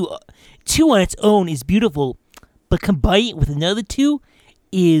 plus 2, 2 on its own is beautiful, but combine it with another 2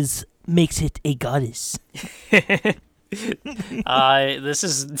 makes it a goddess. This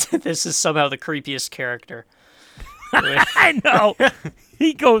is somehow the creepiest character. I know.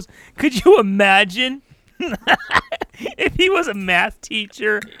 He goes, could you imagine if he was a math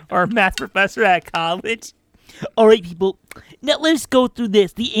teacher or a math professor at college? All right, people, now let's go through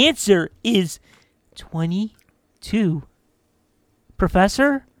this. The answer is 22.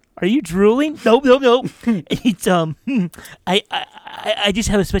 Professor, are you drooling? No. It's I just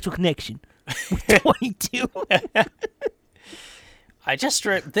have a special connection with 22. I just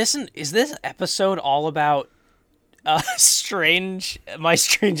is this episode all about my strange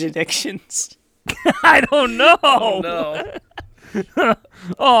addictions? I don't know. Oh no.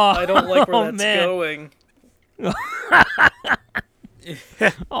 Oh, I don't like where that's man. going.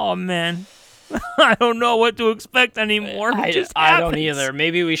 Oh man. I don't know what to expect anymore. It just I don't happens. either.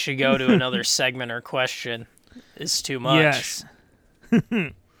 Maybe we should go to another segment or question. It's too much. Yes.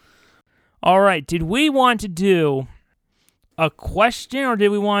 All right. Did we want to do a question or did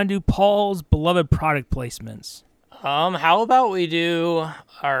we want to do Paul's beloved product placements? How about we do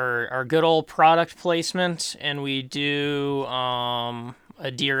our good old product placement and we do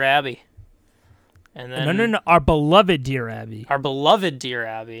a Dear Abby. And then No. Our beloved Dear Abby. our beloved Dear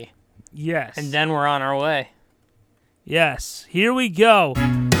Abby. Yes. And then we're on our way. Yes. Here we go.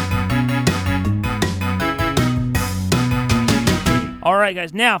 All right,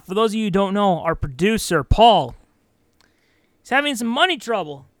 guys. Now, for those of you who don't know, our producer, Paul, he's having some money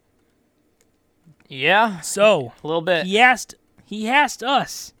trouble. Yeah, So a little bit. he asked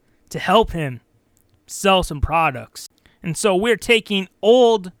us to help him sell some products. And so we're taking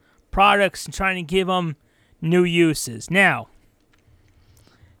old products and trying to give them new uses. Now,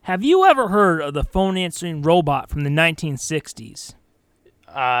 have you ever heard of the phone answering robot from the 1960s?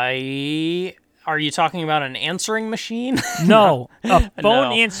 Are you talking about an answering machine? No, a phone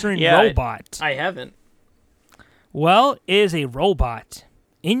No. answering Yeah, robot. I haven't. Well, it is a robot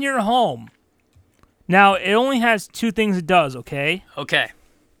in your home. Now, it only has two things it does, okay? Okay.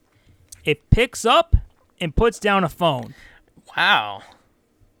 It picks up and puts down a phone. Wow.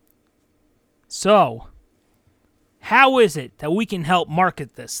 So, how is it that we can help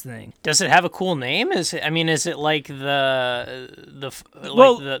market this thing? Does it have a cool name? Is it like the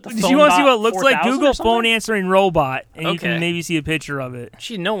Well, the do you want to see what it looks like? 4000 or Google something? phone answering robot, and you Okay. can maybe see a picture of it.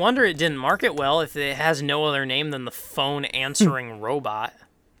 Gee, no wonder it didn't market well if it has no other name than the phone answering robot.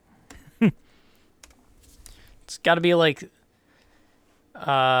 It's got to be like,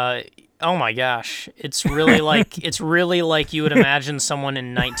 oh my gosh, it's really like you would imagine someone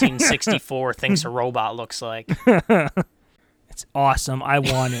in 1964 thinks a robot looks like. It's awesome. I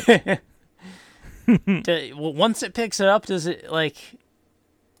want it. Once it picks it up, does it like?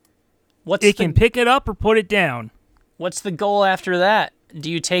 It can pick it up or put it down. What's the goal after that? Do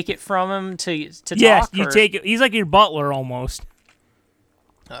you take it from him to Yes, talk? you take it. He's like your butler almost.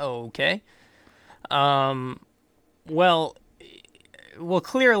 Okay. Well,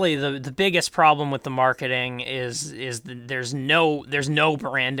 clearly the biggest problem with the marketing is there's no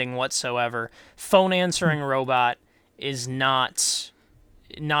branding whatsoever. Phone answering robot is not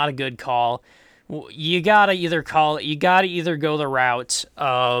a good call. You gotta either go the route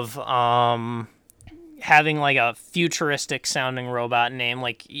of having like a futuristic sounding robot name,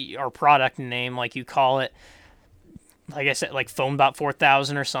 like, or product name, like you call it, like I said, like PhoneBot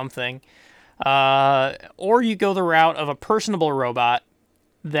 4000 or something. Or you go the route of a personable robot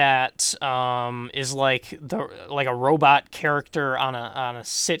that is like a robot character on a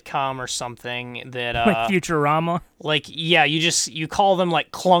sitcom or something that Like Futurama. like, yeah, you call them like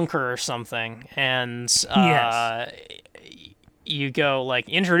Clunker or something, and Yes. you go like,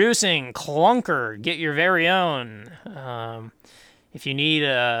 introducing Clunker, get your very own. If you need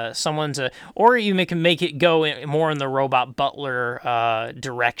someone to, or you can make it go more in the robot butler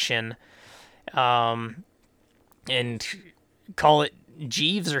direction, and call it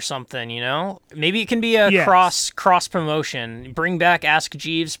Jeeves or something, you know? Maybe it can be a Yes. cross promotion. Bring back Ask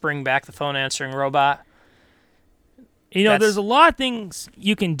Jeeves, bring back the phone answering robot. You know, That's- there's a lot of things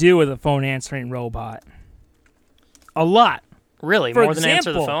you can do with a phone answering robot. A lot. Really, For more than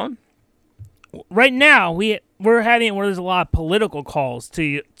answer the example- phone? Right now, we're having it where there's a lot of political calls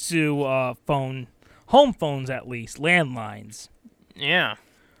to home phones, at least landlines. Yeah.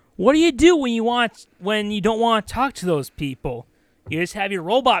 What do you do when you don't want to talk to those people? You just have your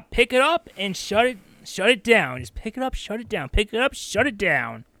robot pick it up and shut shut it down. Just pick it up, shut it down. Pick it up, shut it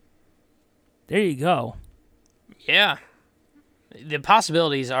down. There you go. Yeah. The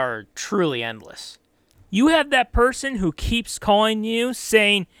possibilities are truly endless. You have that person who keeps calling you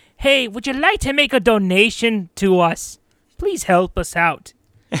saying, hey, would you like to make a donation to us? Please help us out.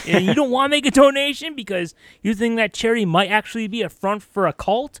 And you don't want to make a donation because you think that charity might actually be a front for a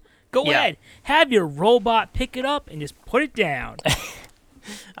cult? Go Yeah. ahead. Have your robot pick it up and just put it down.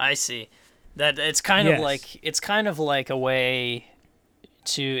 I see. That it's kind Yes. of like a way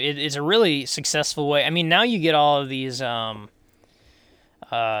to it's a really successful way. I mean, now you get all of these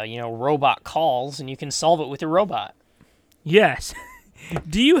robot calls and you can solve it with your robot. Yes.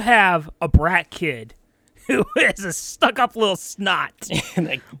 Do you have a brat kid who is a stuck-up little snot? And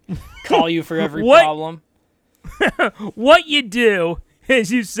they call you for every What? problem. What you do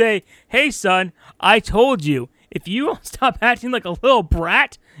is you say, hey, son, I told you, if you don't stop acting like a little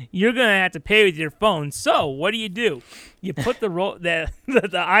brat, you're going to have to pay with your phone. So what do? You put the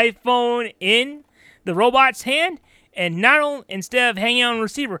iPhone in the robot's hand, and not only, instead of hanging on the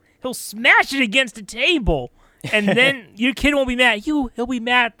receiver, he'll smash it against the table. And then your kid won't be mad at you. He'll be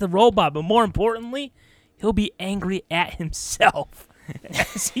mad at the robot. But more importantly, he'll be angry at himself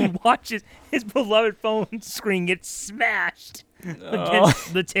as he watches his beloved phone screen get smashed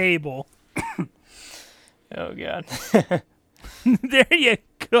against the table. Oh god. There you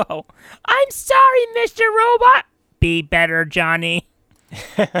go. I'm sorry, Mr. Robot. Be better, Johnny.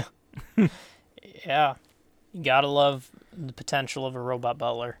 Yeah. You gotta love the potential of a robot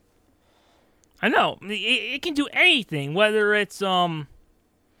butler. I know. It can do anything, whether it's, what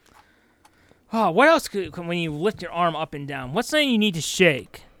else could, when you lift your arm up and down? What's something you need to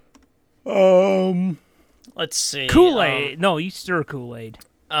shake? Let's see. Kool-Aid. No, you stir Kool-Aid.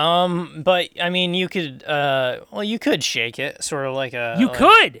 But I mean, you could, you could shake it, sort of like a. You like,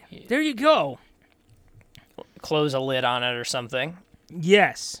 could. There you go. close a lid on it or something.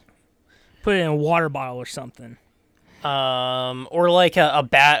 Yes. Put it in a water bottle or something. Or like a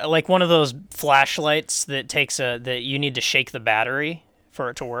bat, like one of those flashlights that that you need to shake the battery for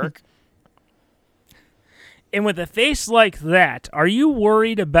it to work. And with a face like that, are you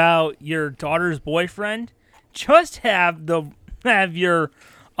worried about your daughter's boyfriend? Just have your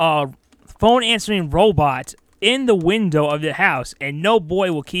phone answering robot in the window of the house, and no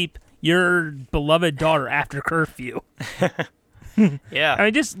boy will keep your beloved daughter after curfew. Yeah. I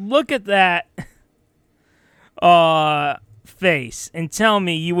mean, just look at that face and tell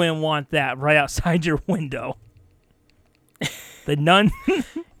me you wouldn't want that right outside your window. The nun.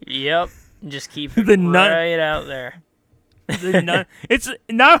 Yep. Just keep it The nun- right out there. The nun. It's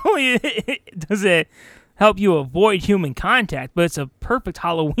not only does it help you avoid human contact, but it's a perfect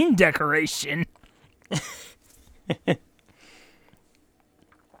Halloween decoration.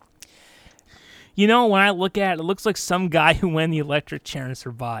 You know, when I look at it, it looks like some guy who went in the electric chair and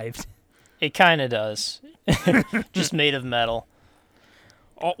survived. It kind of does. Just made of metal.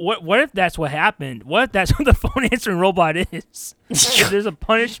 Oh, what if that's what happened? What if that's what the phone answering robot is? If there's a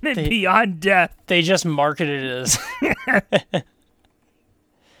punishment beyond death. They just marketed it as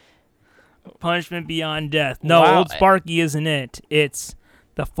Punishment beyond death. No, Wow. Old Sparky isn't it. It's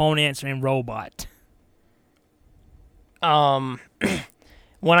the phone answering robot.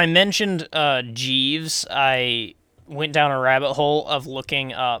 when I mentioned Jeeves, I went down a rabbit hole of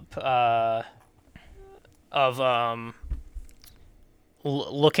looking up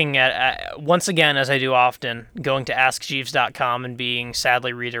looking at once again, as I do often, going to askjeeves.com and being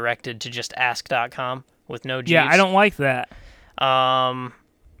sadly redirected to just ask.com with no Jeeves. Yeah, I don't like that.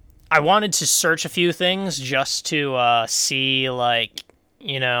 I wanted to search a few things just to see, like,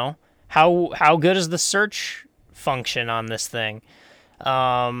 you know, how good is the search function on this thing.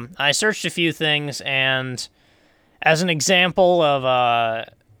 I searched a few things, and as an example of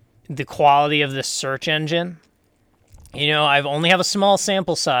the quality of this search engine, you know, I only have a small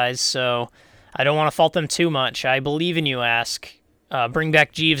sample size, so I don't want to fault them too much. I believe in you, Ask. Bring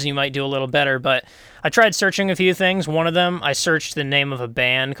back Jeeves and you might do a little better, but I tried searching a few things. One of them, I searched the name of a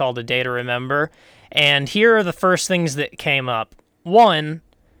band called A Day to Remember, and here are the first things that came up. One,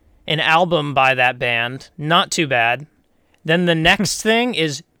 an album by that band, not too bad. Then the next thing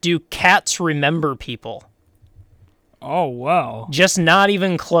is, do cats remember people? Oh, wow. Just not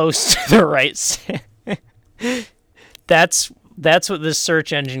even close to the right. That's what this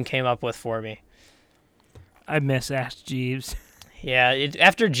search engine came up with for me. I miss Ask Jeeves. Yeah,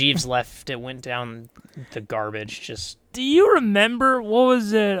 after Jeeves left, it went down the garbage. Just Do you remember, what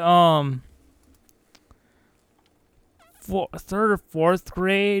was it, third or fourth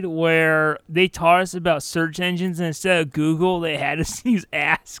grade where they taught us about search engines, and instead of Google, they had us use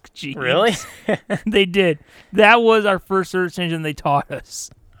Ask Jeeves. Really? They did. That was our first search engine they taught us.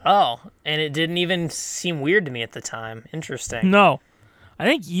 Oh, and it didn't even seem weird to me at the time. Interesting. No. I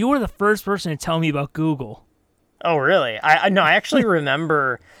think you were the first person to tell me about Google. Oh, really? I no, I actually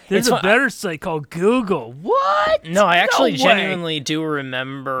remember. There's it's a better site called Google. What? No, I actually way. genuinely do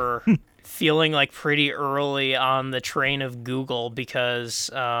remember feeling like pretty early on the train of Google because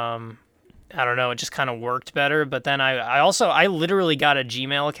I don't know, it just kind of worked better. But then I literally got a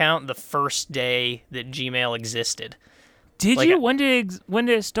Gmail account the first day that Gmail existed. Did Like, you? When did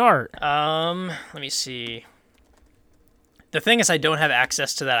it start? Let me see. The thing is, I don't have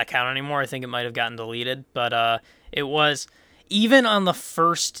access to that account anymore. I think it might have gotten deleted, but it was even on the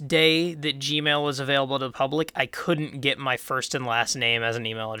first day that Gmail was available to the public, I couldn't get my first and last name as an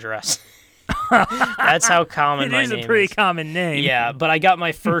email address. That's how common It my is name a pretty is. common name. Yeah, but I got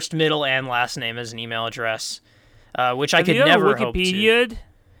my first, middle, and last name as an email address, which I Have could you never ever hope to. Wikipedia'd?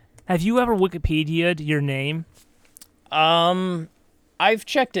 Have you ever Wikipedia'd your name? I've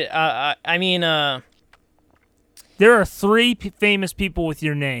checked it. I mean, There are 3 famous people with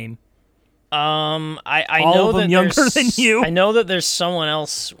your name. I All know of them that younger there's- than you. I know that there's someone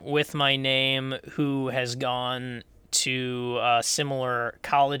else with my name who has gone to similar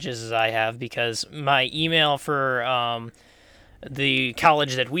colleges as I have because my email for the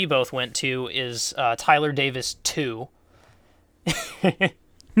college that we both went to is Tyler Davis 2.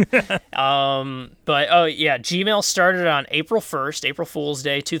 But oh yeah, Gmail started on April 1st, April Fool's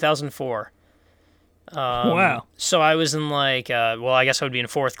Day, 2004. Wow. So I was in like, well, I guess I would be in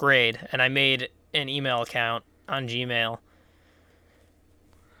 4th grade, and I made an email account on Gmail.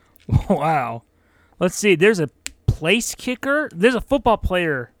 Wow. Let's see. There's a place kicker. There's a football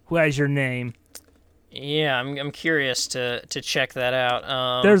player who has your name. Yeah, I'm curious to check that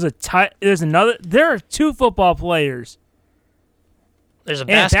out. There's another. There are 2 football players. There's a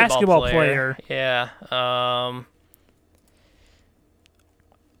and a basketball, basketball player. Yeah.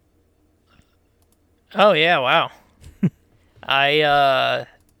 Oh yeah! Wow. I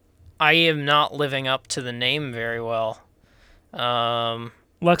am not living up to the name very well.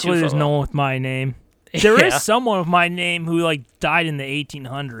 Luckily, there's no football. one with my name. There is Yeah. someone with my name who died in the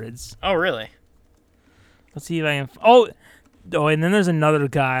 1800s. Oh really? Let's see if I can. Oh, and then there's another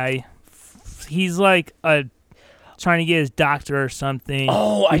guy. He's trying to get his doctor or something.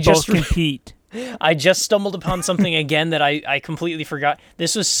 Oh, I we just both compete. I just stumbled upon something again that I completely forgot.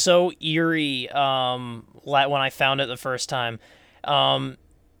 This was so eerie when I found it the first time.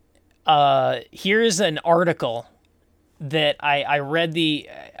 Here's an article that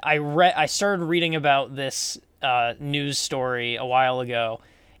I started reading about this news story a while ago,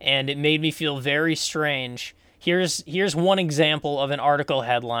 and it made me feel very strange. Here's one example of an article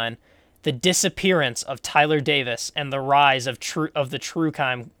headline: "The disappearance of Tyler Davis and the rise of the true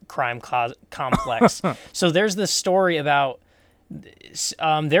crime complex." So there's this story about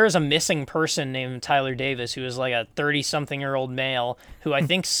there is a missing person named Tyler Davis who is like a 30-something-year-old male who I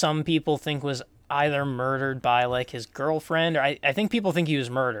think some people think was either murdered by like his girlfriend, or I think people think he was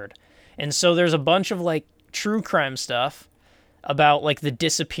murdered. And so there's a bunch of like true crime stuff about like the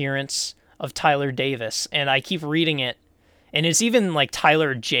disappearance of Tyler Davis, and I keep reading it. And it's even like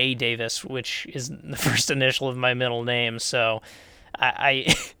Tyler J. Davis, which is the first initial of my middle name. So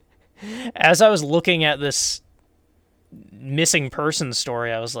I as I was looking at this missing person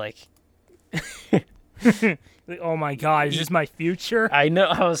story, I was like, Oh my God, is this my future? I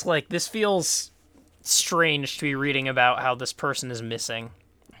was like, this feels strange to be reading about how this person is missing.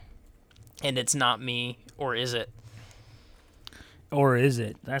 And it's not me, or is it? Or is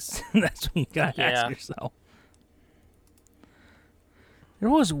it? That's what you gotta ask Yeah. yourself. There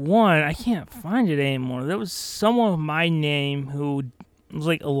was one, I can't find it anymore. There was someone with my name who was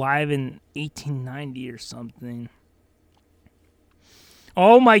like alive in 1890 or something.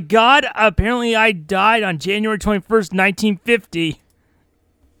 Oh my God, apparently I died on January 21st, 1950.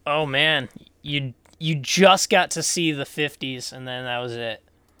 Oh man, you just got to see the 50s, and then that was it.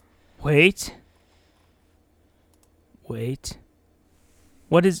 Wait.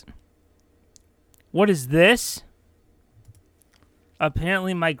 What is this?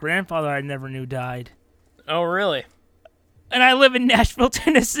 Apparently my grandfather I never knew died. Oh really? And I live in Nashville,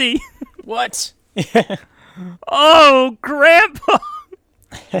 Tennessee. What? Oh, Grandpa!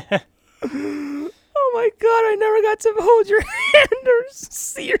 Oh my God, I never got to hold your hand or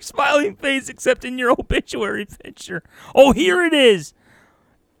see your smiling face except in your obituary picture. Oh, here it is.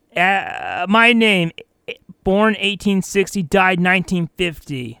 My name, born 1860, died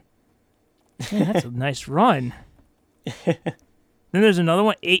 1950. Man, that's a nice run. Then there's another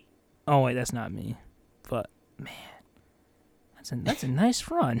one, 8. Oh, wait, that's not me. But, man, that's a nice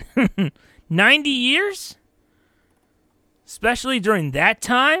run. 90 years? Especially during that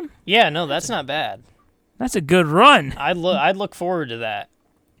time? Yeah, no, that's not bad. That's a good run. I'd look forward to that.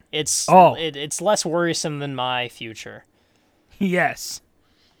 It's it's less worrisome than my future. Yes.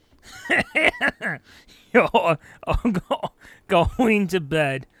 Going to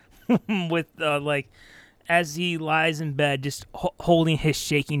bed with, as he lies in bed, just holding his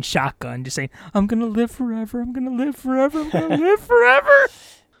shaking shotgun, just saying, I'm going to live forever, I'm going to live forever, I'm going to live forever.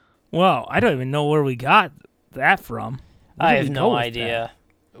 Well, I don't even know where we got that from. I have no idea.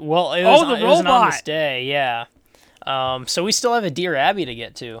 Well, it was, the it was an on this robot. day, yeah. So we still have a Dear Abby to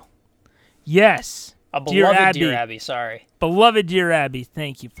get to. Yes. A Dear beloved Abby. Dear Abby, sorry. Beloved Dear Abby,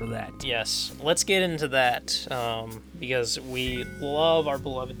 thank you for that. Yes, let's get into that, because we love our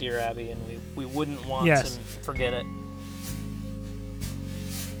beloved Dear Abby, and we wouldn't want Yes. to forget it.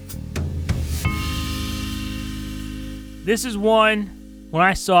 This is one, when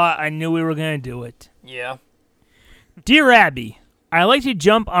I saw it, I knew we were going to do it. Yeah. Dear Abby, I like to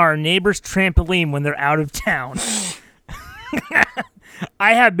jump on our neighbor's trampoline when they're out of town.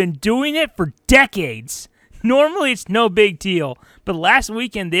 I have been doing it for decades. Normally it's no big deal, but last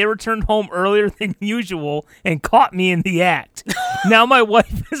weekend they returned home earlier than usual and caught me in the act. Now my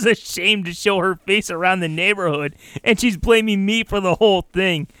wife is ashamed to show her face around the neighborhood, and she's blaming me for the whole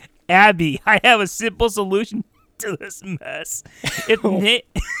thing. Abby, I have a simple solution to this mess.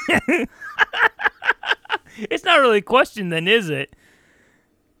 It's not really a question then, is it?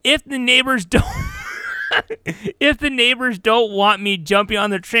 If the neighbors don't want me jumping on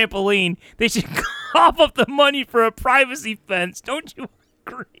the trampoline, they should cough up the money for a privacy fence. Don't you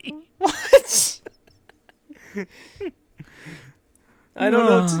agree? What? I don't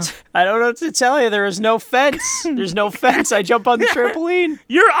know what to tell you. There is no fence. There's no fence. I jump on the trampoline.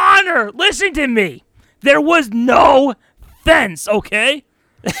 Your Honor, listen to me. There was no fence, okay?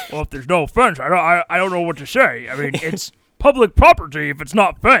 Well, if there's no fence, I don't know what to say. I mean, it's public property if it's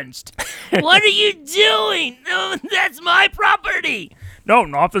not fenced. What are you doing? No, that's my property. No,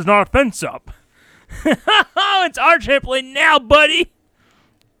 not if there's not a fence up. Oh, it's our trampoline now, buddy.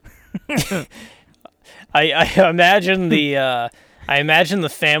 I imagine the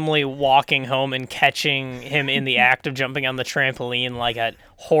family walking home and catching him in the act of jumping on the trampoline, like a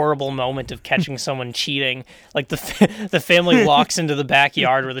horrible moment of catching someone cheating. Like the family walks into the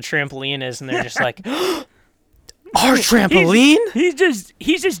backyard where the trampoline is, and they're just like, "Our trampoline!"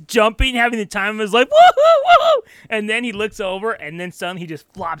 He's just jumping, having the time of his life. Woo-hoo, woo-hoo. And then he looks over, and then suddenly he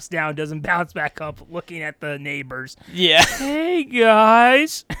just flops down, doesn't bounce back up, looking at the neighbors. Yeah, Hey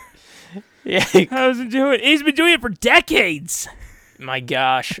guys, yeah. how's it doing? He's been doing it for decades. My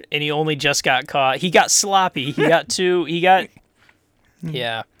gosh, and he only just got caught. He got sloppy. He got too. He got.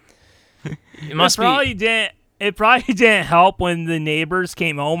 Yeah. It must be. It probably didn't help when the neighbors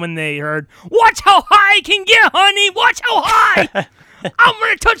came home and they heard, "Watch how high I can get, honey! Watch how high! I'm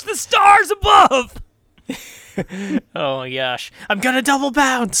gonna touch the stars above!" Oh my gosh! I'm gonna double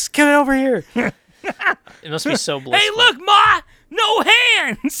bounce. Come over here. It must be so blissful. Hey, look, Ma! No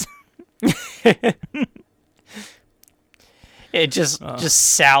hands! It just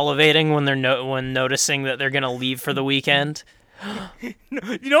salivating when they're when noticing that they're gonna leave for the weekend. You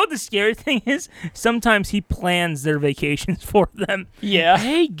know what the scary thing is? Sometimes he plans their vacations for them. Yeah.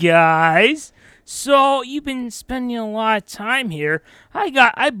 Hey guys, so you've been spending a lot of time here.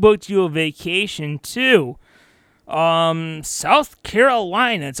 I booked you a vacation too. South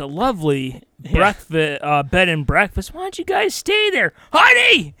Carolina. It's a lovely breakfast, bed and breakfast. Why don't you guys stay there,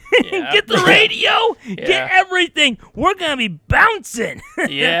 honey? Yeah. Get the radio. Yeah. Get everything. We're gonna be bouncing.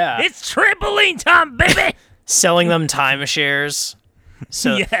 Yeah. It's trampoline time, baby. Selling them timeshares.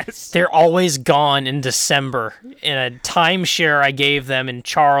 So Yes. they're always gone in December in a timeshare I gave them in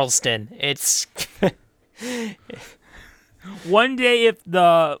Charleston. It's One day, if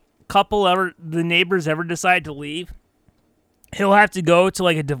the neighbors ever decide to leave, he'll have to go to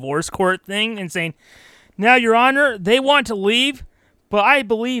like a divorce court thing and saying, "Now, Your Honor, they want to leave, but I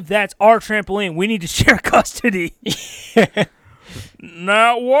believe that's our trampoline. We need to share custody."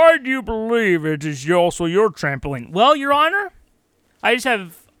 Now, why do you believe it is also your trampoline? Well, Your Honor, I just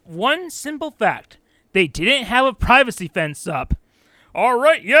have one simple fact. They didn't have a privacy fence up. All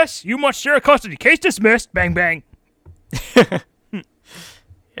right, yes, you must share custody. Case dismissed. Bang, bang.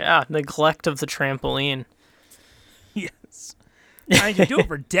 yeah, neglect of the trampoline. Yes. I can do it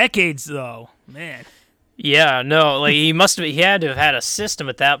for decades, though. Man. Yeah, no, like he had to have had a system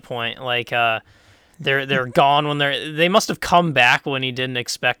at that point. Like They're gone when they must have come back when he didn't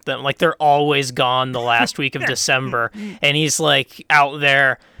expect them. Like they're always gone the last week of December, and he's like out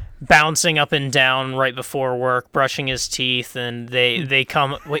there bouncing up and down right before work, brushing his teeth, and they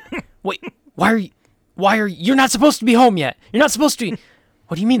come. Wait, why are you're not supposed to be home yet? You're not supposed to be.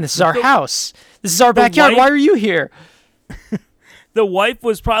 What do you mean? This is our house. This is our backyard. Why are you here? The wife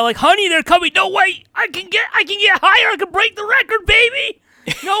was probably like, "Honey, they're coming. No, wait, I can get higher. I can break the record, baby.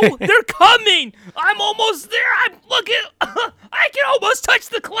 No, they're coming. I'm almost there. I'm looking. I can almost touch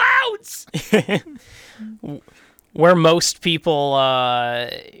the clouds." Where most people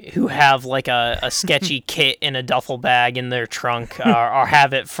who have like a sketchy kit in a duffel bag in their trunk or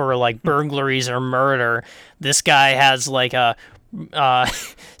have it for like burglaries or murder, this guy has like a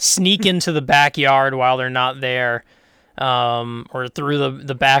sneak into the backyard while they're not there, or through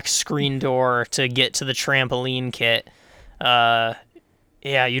the back screen door to get to the trampoline kit.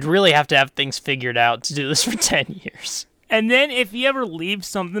 Yeah, you'd really have to have things figured out to do this for 10 years. And then if he ever leaves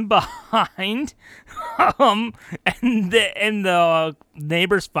something behind, and the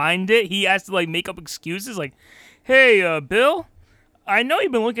neighbors find it, he has to like make up excuses like, "Hey, Bill, I know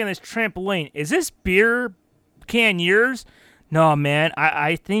you've been looking at this trampoline. Is this beer can yours?" "No, man,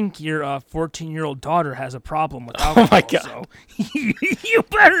 I think your 14-year-old daughter has a problem with alcohol." Oh my God. So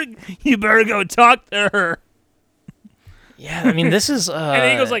you better go talk to her. Yeah, I mean, this is... And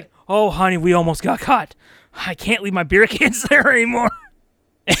then he goes like, "Oh, honey, we almost got caught. I can't leave my beer cans there anymore."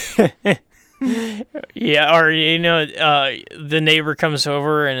 Yeah, or, the neighbor comes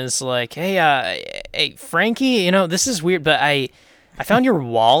over and is like, hey, Frankie, this is weird, but I found your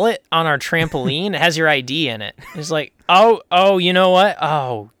wallet on our trampoline. It has your ID in it. It's like, oh, you know what?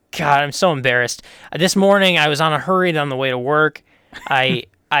 Oh, God, I'm so embarrassed. This morning, I was on a hurry on the way to work. I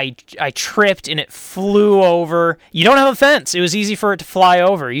tripped and it flew over. You don't have a fence. It was easy for it to fly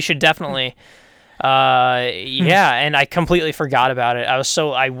over. You should definitely... yeah, and I completely forgot about it.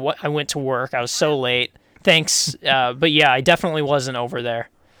 I went to work. I was so late. Thanks. But yeah, I definitely wasn't over there.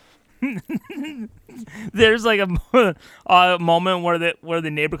 There's like a moment where the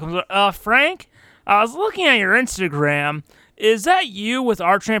neighbor comes up. "Frank, I was looking at your Instagram. Is that you with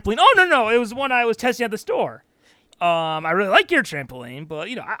our trampoline?" "Oh, no. It was one I was testing at the store. I really like your trampoline, but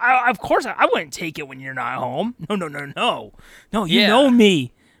I of course I wouldn't take it when you're not home. No. No, you know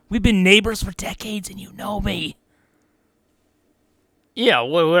me. We've been neighbors for decades, and you know me." Yeah,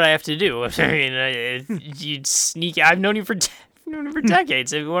 what would I have to do? I mean, you'd sneak. I've known you for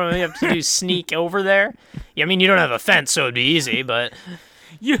decades. What do I have to do? Sneak over there? Yeah, I mean, you don't have a fence, so it'd be easy. But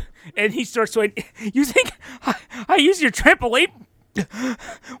and he starts going, "You think I use your trampoline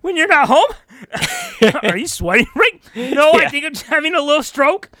when you're not home? Are you sweating, right? No, yeah. I think I'm having a little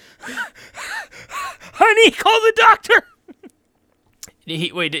stroke. Honey, call the doctor."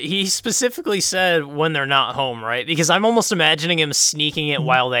 He specifically said when they're not home, right? Because I'm almost imagining him sneaking it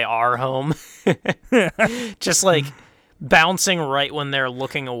while they are home. Just like bouncing right when they're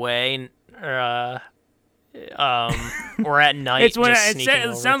looking away, or at night.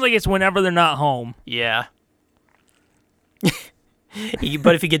 It sounds like it's whenever they're not home. Yeah.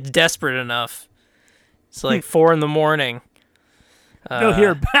 But if he gets desperate enough, it's like 4 a.m. They'll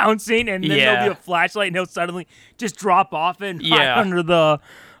hear bouncing, and then there'll be a flashlight, and he'll suddenly just drop off and hide under the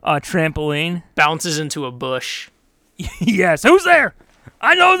trampoline. Bounces into a bush. Yes, who's there?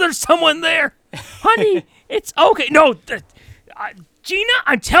 I know there's someone there. Honey, it's okay. No, Gina,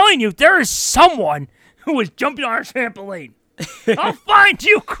 I'm telling you, there is someone who is jumping on our trampoline. I'll find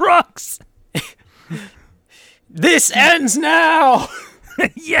you, crooks. This ends now.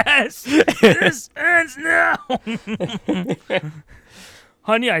 Yes, this ends now.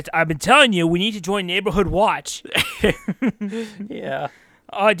 Honey, I've been telling you, we need to join Neighborhood Watch. Yeah.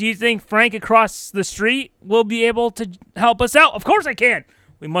 Do you think Frank across the street will be able to help us out? Of course I can.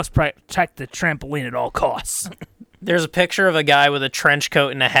 We must protect the trampoline at all costs. There's a picture of a guy with a trench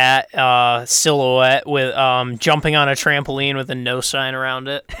coat and a hat, silhouette, with jumping on a trampoline with a no sign around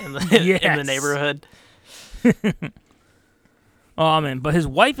it in the neighborhood. Oh, man, but his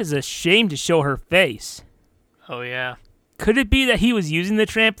wife is ashamed to show her face. Oh, yeah. Could it be that he was using the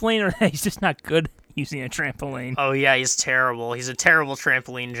trampoline, or that he's just not good using a trampoline? Oh, yeah, he's terrible. He's a terrible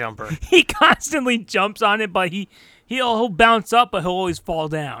trampoline jumper. He constantly jumps on it, but he'll bounce up, but he'll always fall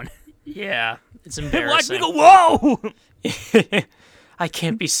down. Yeah, it's embarrassing. Watch me go, whoa! I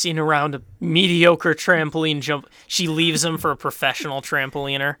can't be seen around a mediocre trampoline jump. She leaves him for a professional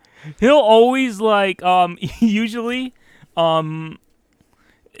trampoliner. He'll always, usually, he'll,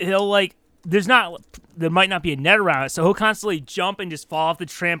 there might not be a net around it, so he'll constantly jump and just fall off the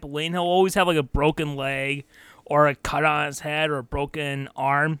trampoline. He'll always have, a broken leg or a cut on his head or a broken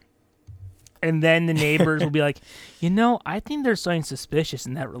arm. And then the neighbors will be like, I think there's something suspicious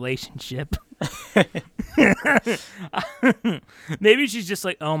in that relationship. Maybe she's just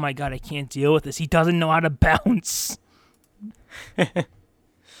like, oh my God, I can't deal with this. He doesn't know how to bounce.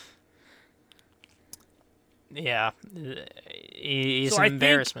 Yeah. He's So an I think-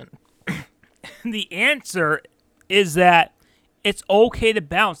 embarrassment. The answer is that it's okay to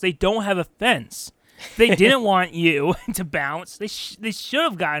bounce. They don't have a fence. They didn't want you to bounce. They should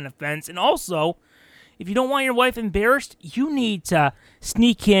have gotten a fence. And also, if you don't want your wife embarrassed, you need to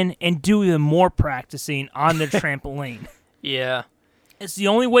sneak in and do even more practicing on the trampoline. Yeah. It's the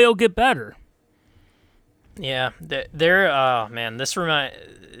only way it'll get better. Yeah, oh man,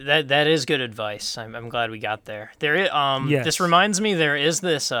 that is good advice. I'm glad we got there. Yes. This reminds me there is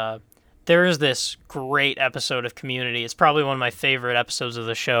this great episode of Community. It's probably one of my favorite episodes of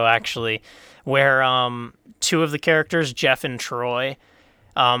the show actually, where two of the characters, Jeff and Troy,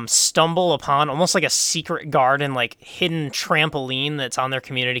 stumble upon almost like a secret garden, like hidden trampoline that's on their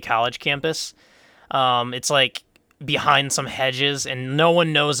community college campus. It's like behind some hedges and no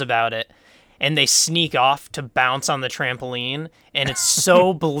one knows about it. And they sneak off to bounce on the trampoline, and it's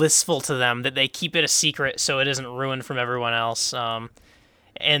so blissful to them that they keep it a secret so it isn't ruined from everyone else. And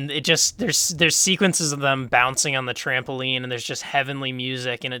it just there's sequences of them bouncing on the trampoline, and there's just heavenly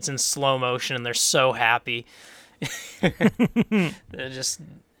music, and it's in slow motion, and they're so happy. They're just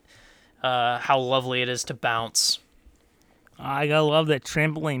how lovely it is to bounce. I gotta love that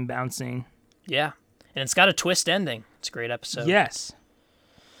trampoline bouncing. Yeah, and it's got a twist ending. It's a great episode. Yes.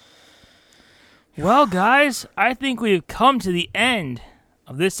 Well, guys, I think we've come to the end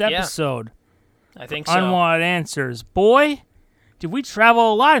of this episode. I think so. Unwanted Answers. Boy, did we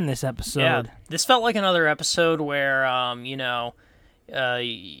travel a lot in this episode. Yeah, this felt like another episode where,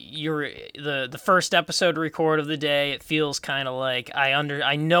 you're the first episode record of the day. It feels kind of like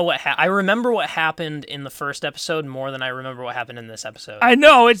I know I remember what happened in the first episode more than I remember what happened in this episode. I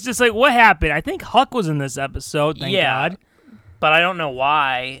know, it's just like, what happened? I think Huck was in this episode, thank God. But I don't know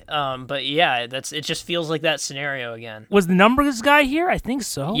why. But yeah, it just feels like that scenario again. Was the numbers guy here? I think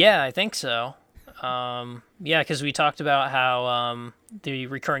so. Yeah, I think so. Yeah, because we talked about how the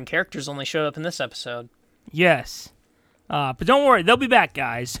recurring characters only showed up in this episode. Yes. But don't worry, they'll be back,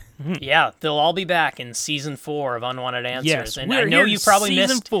 guys. Yeah, they'll all be back in season 4 of Unwanted Answers. Yes, and we're I know here you in probably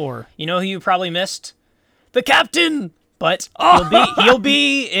season missed 4. You know who you probably missed? The captain. But he'll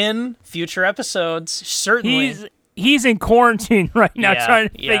be in future episodes, certainly. He's in quarantine right now, Yeah, trying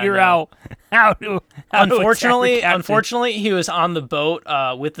to figure no. out how to. Unfortunately, he was on the boat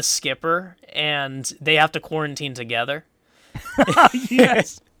with the skipper, and they have to quarantine together.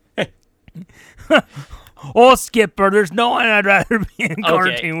 Yes. Oh, Skipper, there's no one I'd rather be in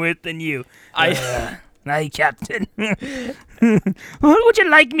quarantine with than you. Hey, Captain. Would you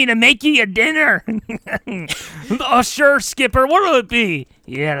like me to make you your dinner? Oh, sure, Skipper. What'll it be?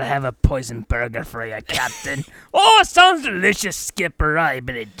 Yeah, I'll have a poison burger for you, Captain. Oh, it sounds delicious, Skipper. I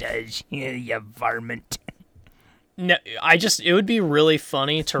bet it does. You varmint. No, it would be really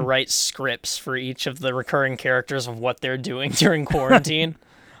funny to write scripts for each of the recurring characters of what they're doing during quarantine.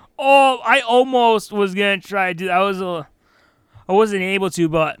 Oh, I almost was gonna try to do that. I wasn't able to,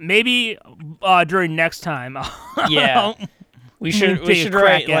 but maybe during next time. Yeah, we should crack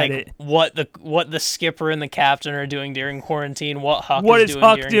write at like it. what the skipper and the captain are doing during quarantine. What Huck What is is doing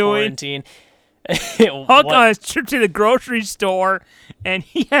Huck during doing? quarantine. Huck on his trip to the grocery store, and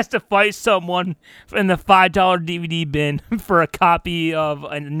he has to fight someone in the $5 DVD bin for a copy of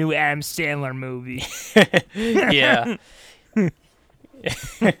a new Adam Sandler movie. Yeah.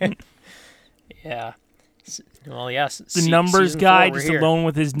 Yeah. Well, yes. The numbers guy just alone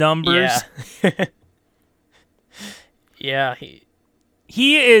with his numbers. Yeah. Yeah.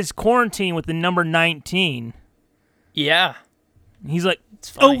 He is quarantined with the number 19. Yeah. He's like, It's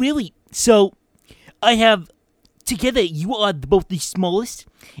funny. Oh, really? So, I have... Together, you are both the smallest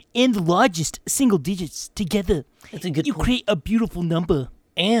and the largest single digits. Together, That's a good you point. create a beautiful number.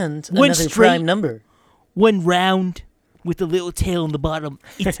 And One another straight- prime number. One round with a little tail on the bottom.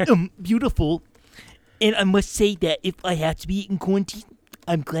 It's beautiful. And I must say that if I have to be in quarantine,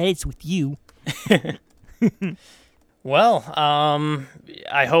 I'm glad it's with you. Well,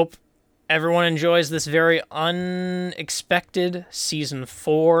 I hope everyone enjoys this very unexpected season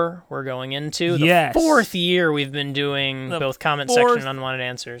 4 we're going into. The Yes. 4th year we've been doing The both comment 4th section and unwanted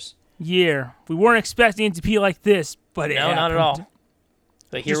answers. yeah, we weren't expecting it to be like this, but it No, not at happened. all.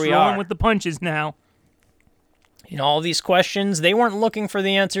 But here Just we rolling are. with the punches now. In all these questions, they weren't looking for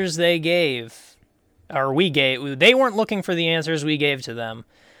the answers they gave. Or we gave. They weren't looking for the answers we gave to them.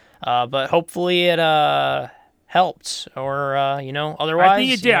 But hopefully it helped, or otherwise. I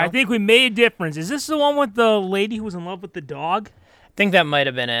think it did. I think we made a difference. Is this the one with the lady who was in love with the dog? I think that might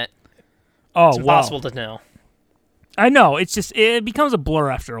have been it. Oh, It's impossible to know. I know. It's just it becomes a blur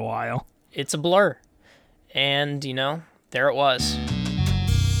after a while. It's a blur, and there it was.